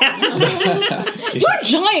Josh? You're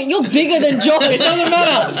giant. You're bigger than Josh. It doesn't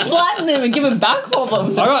matter. Flatten him and give him back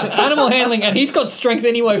problems. All right, animal handling, and he's got strength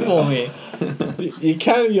anyway for me. You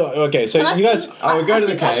can. Okay, so you guys. I would go to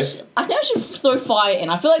the think I cave. sh- I think I should throw fire in.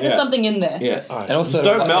 I feel like there's Yeah. something in there. Yeah. And also, Just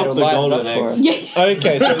don't melt it'll the light it golden up for eggs. us. Yeah,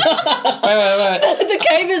 Okay, so Wait. the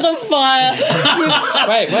cave is on fire.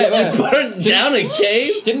 Wait. Burn down a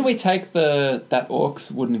cave? Didn't we take that orc's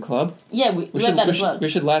wooden club? Yeah, we read that as well. We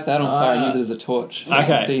should light that on fire and use it as a torch. so we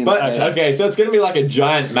can Okay. see in But the cave. okay, so it's gonna be like a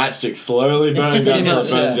giant matchstick slowly burning down Pretty till it much,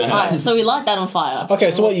 burns yeah. your Alright, hand. so we light that on fire. okay,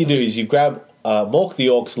 so what you do is you grab Mork the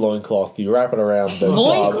orc's loincloth, you wrap it around the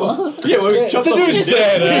club. Loincloth? Yeah, we Yeah, chopped the off dude's his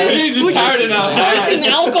dead, dick. You just carried it Soaked in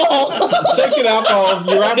outside. alcohol. Soaked in alcohol,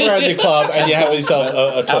 you wrap it around the club, and you have yourself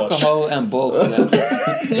a torch. Alcohol and balls.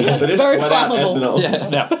 Yeah. But it's Very wet out flammable. ethanol. Yeah.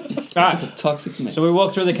 Yeah. All It's right, a toxic mix. so we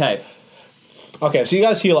walk through the cave. Okay, so you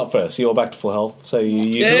guys heal up first. So you're back to full health. So you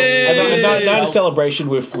Yay! a night of celebration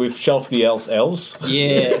with Shelf the elves.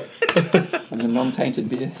 Yeah. And a non-tainted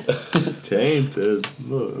beer. Tainted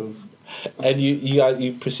love. And you guys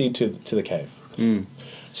you proceed to the cave.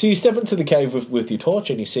 So you step into the cave with your torch,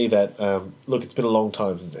 and you see that look, it's been a long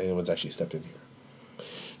time since anyone's actually stepped in here.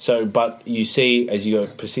 So, but you see as you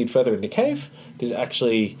proceed further in the cave, there's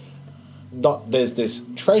actually there's this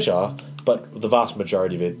treasure, but the vast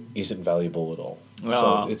majority of it isn't valuable at all.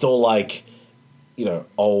 Ah. So it's all like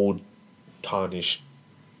old, tarnished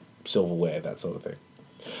silverware, that sort of thing.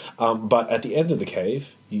 But at the end of the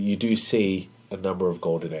cave, you do see a number of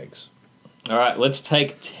golden eggs. All right, let's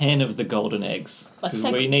take 10 of the golden eggs. Let's 'Cause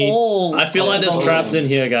take we need. all. I feel like there's golden traps in eggs.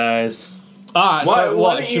 here, guys. All right, Why, so why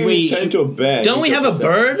what don't should you we? turn into a bear? Don't we have a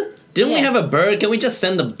bird? Didn't we Yeah. have a bird? Can we just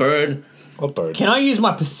send the bird? What bird? Can I use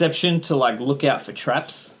my perception to like look out for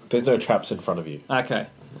traps? There's no traps in front of you. Okay.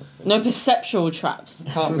 No perceptual traps.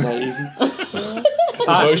 Can't be that easy.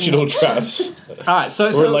 Emotional traps. All right, so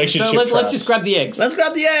Relationship let's traps. just grab the eggs. Let's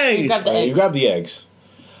grab the eggs. Grab the You eggs. grab the eggs.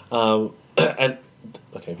 And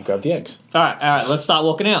okay, you grab the eggs. All right, let's start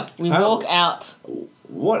walking out. We walk out.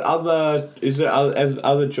 What other is there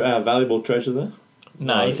other valuable treasure there?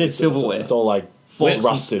 No, he said It's- silverware. It's all like Forks and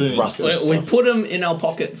rusted spoons. We stuff. put them in our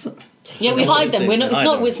pockets. Yeah, we hide them. We're not. It's Hide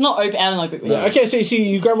not. them. It's not open out in open. Yeah, okay, so you see,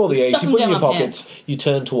 you grab all the eggs, Stuff you them put in your down my pockets, you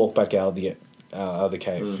turn to walk back out of the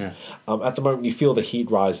cave. At the moment, you feel the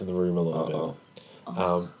heat rise in the room a little bit.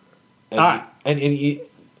 And, Alright. and you,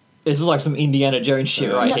 This is like some Indiana Jones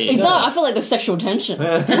shit right No, here. it's not. I feel like there's sexual tension.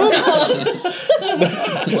 not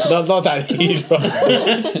that heat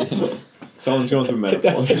rise. Someone's going through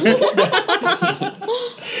menopause.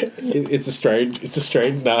 It's a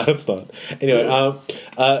strange. No, it's not. Anyway,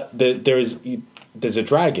 there's a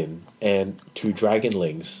dragon and two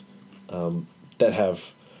dragonlings that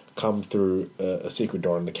have come through a secret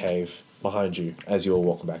door in the cave behind you as you're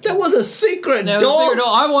walking back. There was a secret Now, door.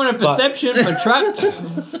 I want a perception for traps,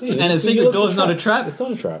 and a secret door's not a trap. It's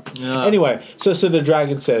not a trap. No. Anyway, so the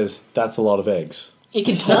dragon says that's a lot of eggs. It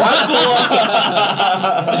can talk, That's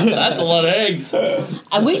a lot of eggs.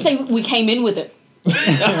 and we say we came in with it.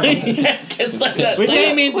 It's like that. We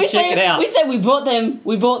came in to We check say it out. we say we brought them.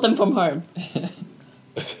 We brought them from home.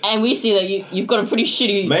 And we see that you've got a pretty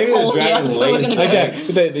shitty Maybe the hole here, dragon so we're lays gonna go.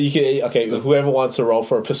 Okay, whoever wants to roll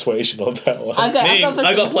for a persuasion on that one. Okay,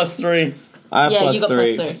 I got +3. I have yeah, plus you got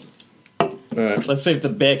three. +3. All right. Let's see if the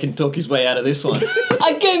bear can talk his way out of this one.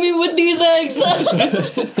 I came in with these eggs.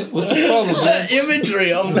 What's the problem? The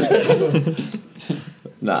imagery of that.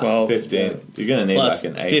 Nah, 12. 15. You're gonna need Plus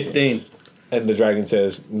like an 8. 15. And the dragon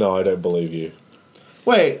says, "No, I don't believe you."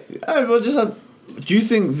 Wait, well, just do you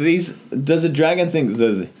think these? Does the dragon think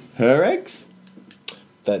they're her eggs?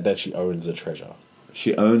 That she owns a treasure.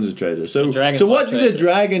 She owns the treasure. So, The dragon's so what like did treasure. the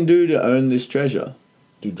dragon do to own this treasure?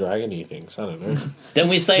 Do dragon-y things? I don't know. Then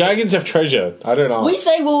we say, Dragons have treasure. I don't know. we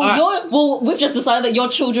say, Alright. we've just decided that your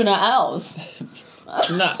children are ours.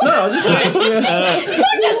 No, No, just saying.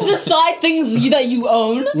 Don't just decide things that you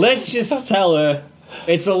own. let's just tell her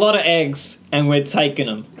it's a lot of eggs, and we're taking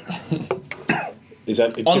them. Is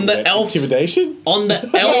that On the elves- intimidation? on the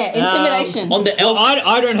elf. Yeah, intimidation. On the elf.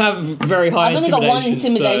 I don't have very high. I've only got one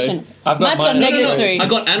intimidation. I've got Matt's got minus -3. I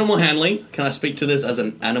got animal handling. Can I speak to this as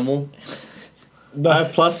an animal? I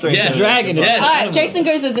have +3. Yes. Dragon is- Yes. Alright, Jason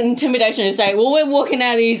goes as intimidation and say, well, we're walking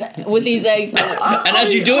out of these with these eggs. And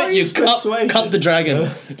as you do it, you persuasion. cup the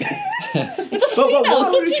dragon. It's a But female. why It's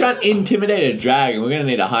would got we two try and intimidate a dragon? We're gonna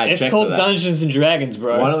need a high It's check called for that. Dungeons and Dragons,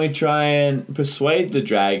 bro. Why don't we try and persuade the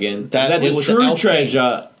dragon That that it the was an true elf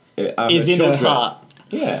treasure is in her heart.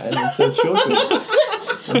 Yeah, and it's her children.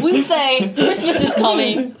 We say Christmas is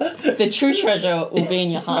coming. The true treasure will be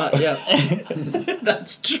in your heart. Yeah.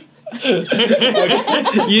 That's true.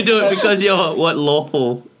 You do it because you're what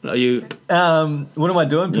lawful? Are you? What am I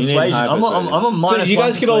doing? need Persuasion. high I'm a So minus you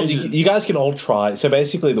guys one can all persuasion. you guys can all try. So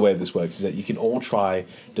basically, the way this works is that you can all try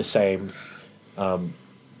the same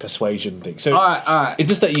persuasion thing. So All right. it's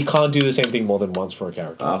just that you can't do the same thing more than once for a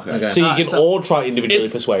character. Okay. Okay. So you Alright, can so all try individually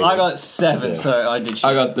it's- persuade. I got 7, Yeah. so I did shit.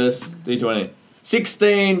 I got this D20.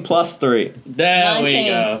 16 plus 3. There we 19.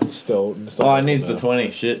 go. still. Oh, I need the 20.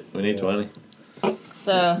 Shit, we need 20.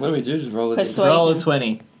 So What do we do? Just roll it. Persuasion. Roll a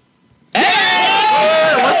 20.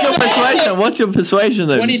 What's your persuasion? What's your persuasion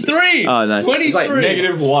then? 23. Oh, nice. 23. It's like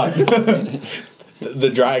 -1. The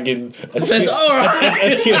dragon Says, all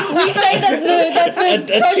right. we say that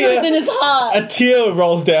the treasure is in his heart. a tear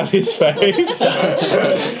rolls down his face.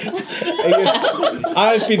 He goes,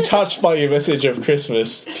 I've been touched by your message of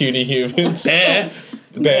Christmas, puny humans. Bear.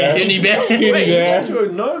 Bear. Puny bear. Puny bear. To a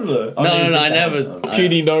gnome though. No, I never.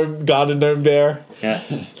 Puny gnome, garden gnome bear. Yeah.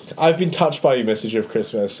 I've been touched by your message of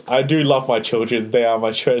Christmas. I do love my children. They are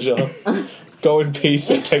my treasure. Go in peace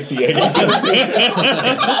and take the egg.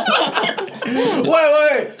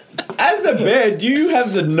 Wait. As a bear, do you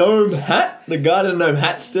have the gnome hat? The garden gnome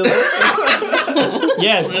hat still on?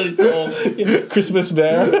 Yes. Really tall. Christmas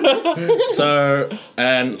bear. So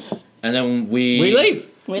and then we We leave.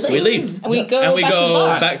 We leave. And we go And we back to the go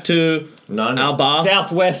bar. back to No. our bar.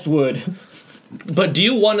 Southwest Wood. But do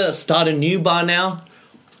you want to start a new bar now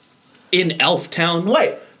in Elf Town?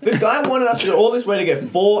 Wait. The guy wanted us to go all this way to get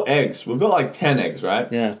 4 eggs. We've got like 10 eggs,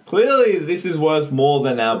 right? Yeah. Clearly, this is worth more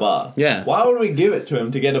than our bar. Yeah. Why would we give it to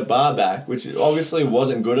him to get a bar back, which obviously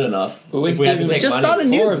wasn't good enough? Well, we if we had to can take just money? start a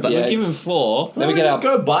new. 4 of the We'll eggs. give him 4. Then we get just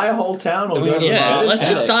our- go buy a whole town or Then we go to get Yeah, a let's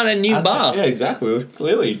just start a new bar. Yeah, exactly. It was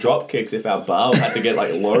clearly drop kicks if our bar had to get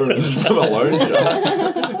like loans from a loan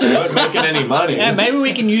shark. We weren't making any money. Yeah, maybe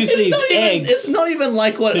we can use these eggs It's not even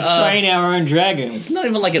like what. to train our own dragons. It's not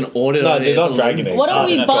even like an order. No, they're not dragon eggs. Why don't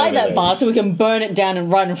we They're buy dragon that eggs. bar so we can burn it down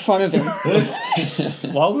and right in front of him?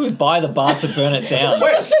 Why would we buy the bar to burn it down? We've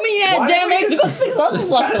got so many Why damn do we- eggs. We've got 6 others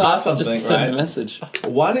left. Ask something, Just send a right? message.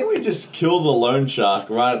 Why didn't we just kill the loan shark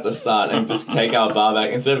right at the start and just take our bar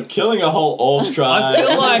back instead of killing a whole orc tribe?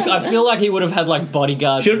 I feel like he would have had like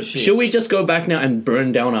bodyguards. and shit. Should we just go back now and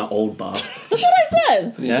burn down our old bar? That's what I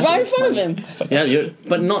said. Yeah. Right in front of him. Yeah,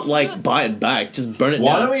 but not like buy it back. Just burn it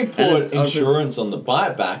Why down. don't we And put it's open. insurance on the buy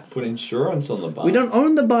it back? Put insurance on the bar. We don't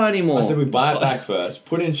own the bar anymore. I said we buy it back first.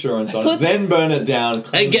 Put insurance on it, Put- then burn it down.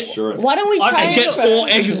 Claim And get- insurance. Why don't we I try can and Get 4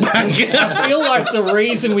 eggs back. I feel like the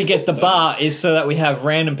reason we get the bar is so that we have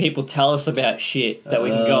random people tell us about shit that we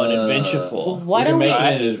can go on adventure for. Why we can don't we? make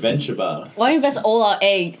it an adventure bar? Why invest all our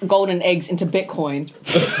golden eggs into Bitcoin?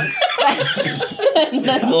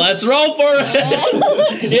 Let's roll for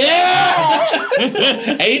it. Yeah.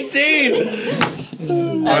 18.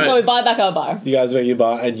 So we buy back our bar. You guys make your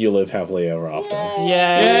bar and you live happily ever after.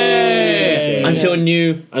 Yay! Until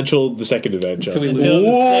new Until the second adventure. Until the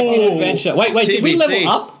second adventure. Wait, did we TBC. level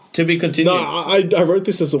up? to be continued. No, I wrote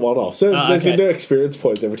this as a one-off. So there's been okay. no experience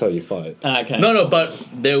points every time you fight. Okay. No, but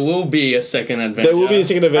there will be a second adventure. There will be a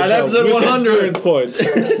second adventure At episode with 100. experience points.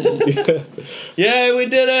 Yeah, we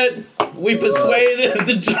did it. We persuaded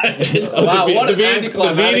the dragon. Wow, what the, an the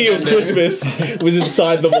anticlimactic meaning of ending. Christmas was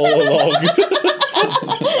inside them all along.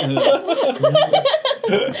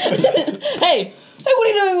 Hey, what are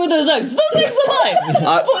you doing with those eggs? Those eggs are mine.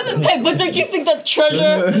 Put them- hey, but don't you think that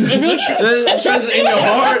treasure Treasure in your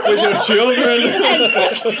heart with your children.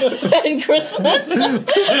 and Christmas?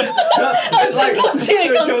 It's like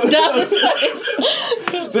Tear comes down his face.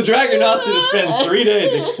 the dragon asked you to spend 3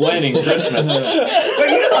 days explaining Christmas. But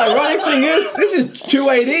you know the ironic thing is, this is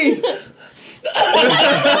 280.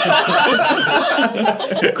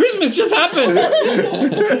 Christmas just happened.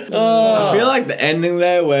 I feel like the ending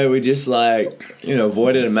there, where we just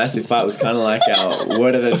avoided a massive fight, was kind of like our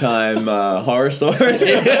word at a time horror story.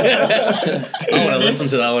 I want to listen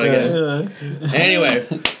to that one again. Anyway,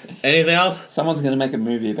 anything else? Someone's going to make a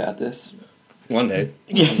movie about this. One day.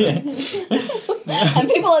 And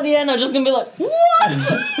people at the end are just gonna be like,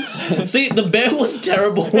 what? See, the bear was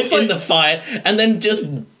terrible in the fight, and then just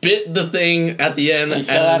bit the thing at the end and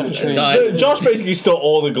fell out of a tree. So died, Josh basically stole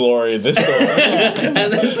all the glory in this story. and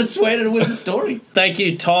then persuaded with the story. Thank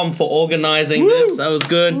you, Tom, for organizing this. That was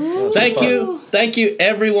good. Thank you,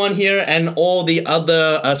 everyone here, and all the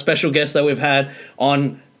other special guests that we've had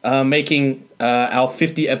on making our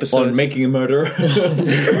 50 episodes. On making a murderer.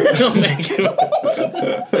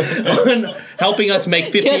 on helping us make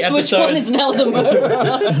 50 Guess episodes. which one is now the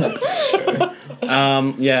murderer?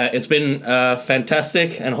 Yeah, it's been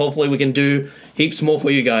fantastic, and hopefully we can do heaps more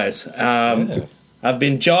for you guys. I've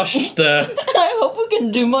been Josh, the I hope we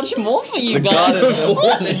can do much more for you guys.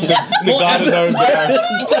 The garden gnome bear. What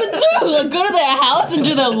are you gonna do? Like go to their house and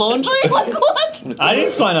do their laundry? Like what? I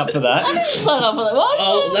didn't sign up for that. Sign up for that. What?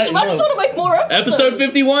 Oh, I just want to make more episodes. episode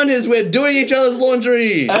 51 is we're doing each other's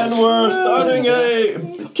laundry. And we're starting a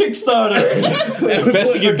Kickstarter.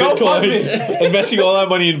 Investing in GoFundMe. Bitcoin. Investing all our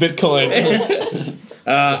money in Bitcoin.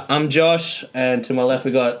 I'm Josh, and to my left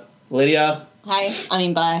we got Lydia, Hi, I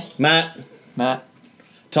mean bye. Matt,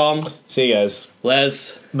 Tom, See you guys.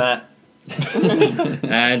 Les, Matt.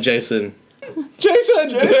 and Jason. Jason!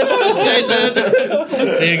 Jason!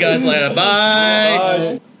 See you guys later.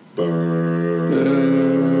 Bye. Bye.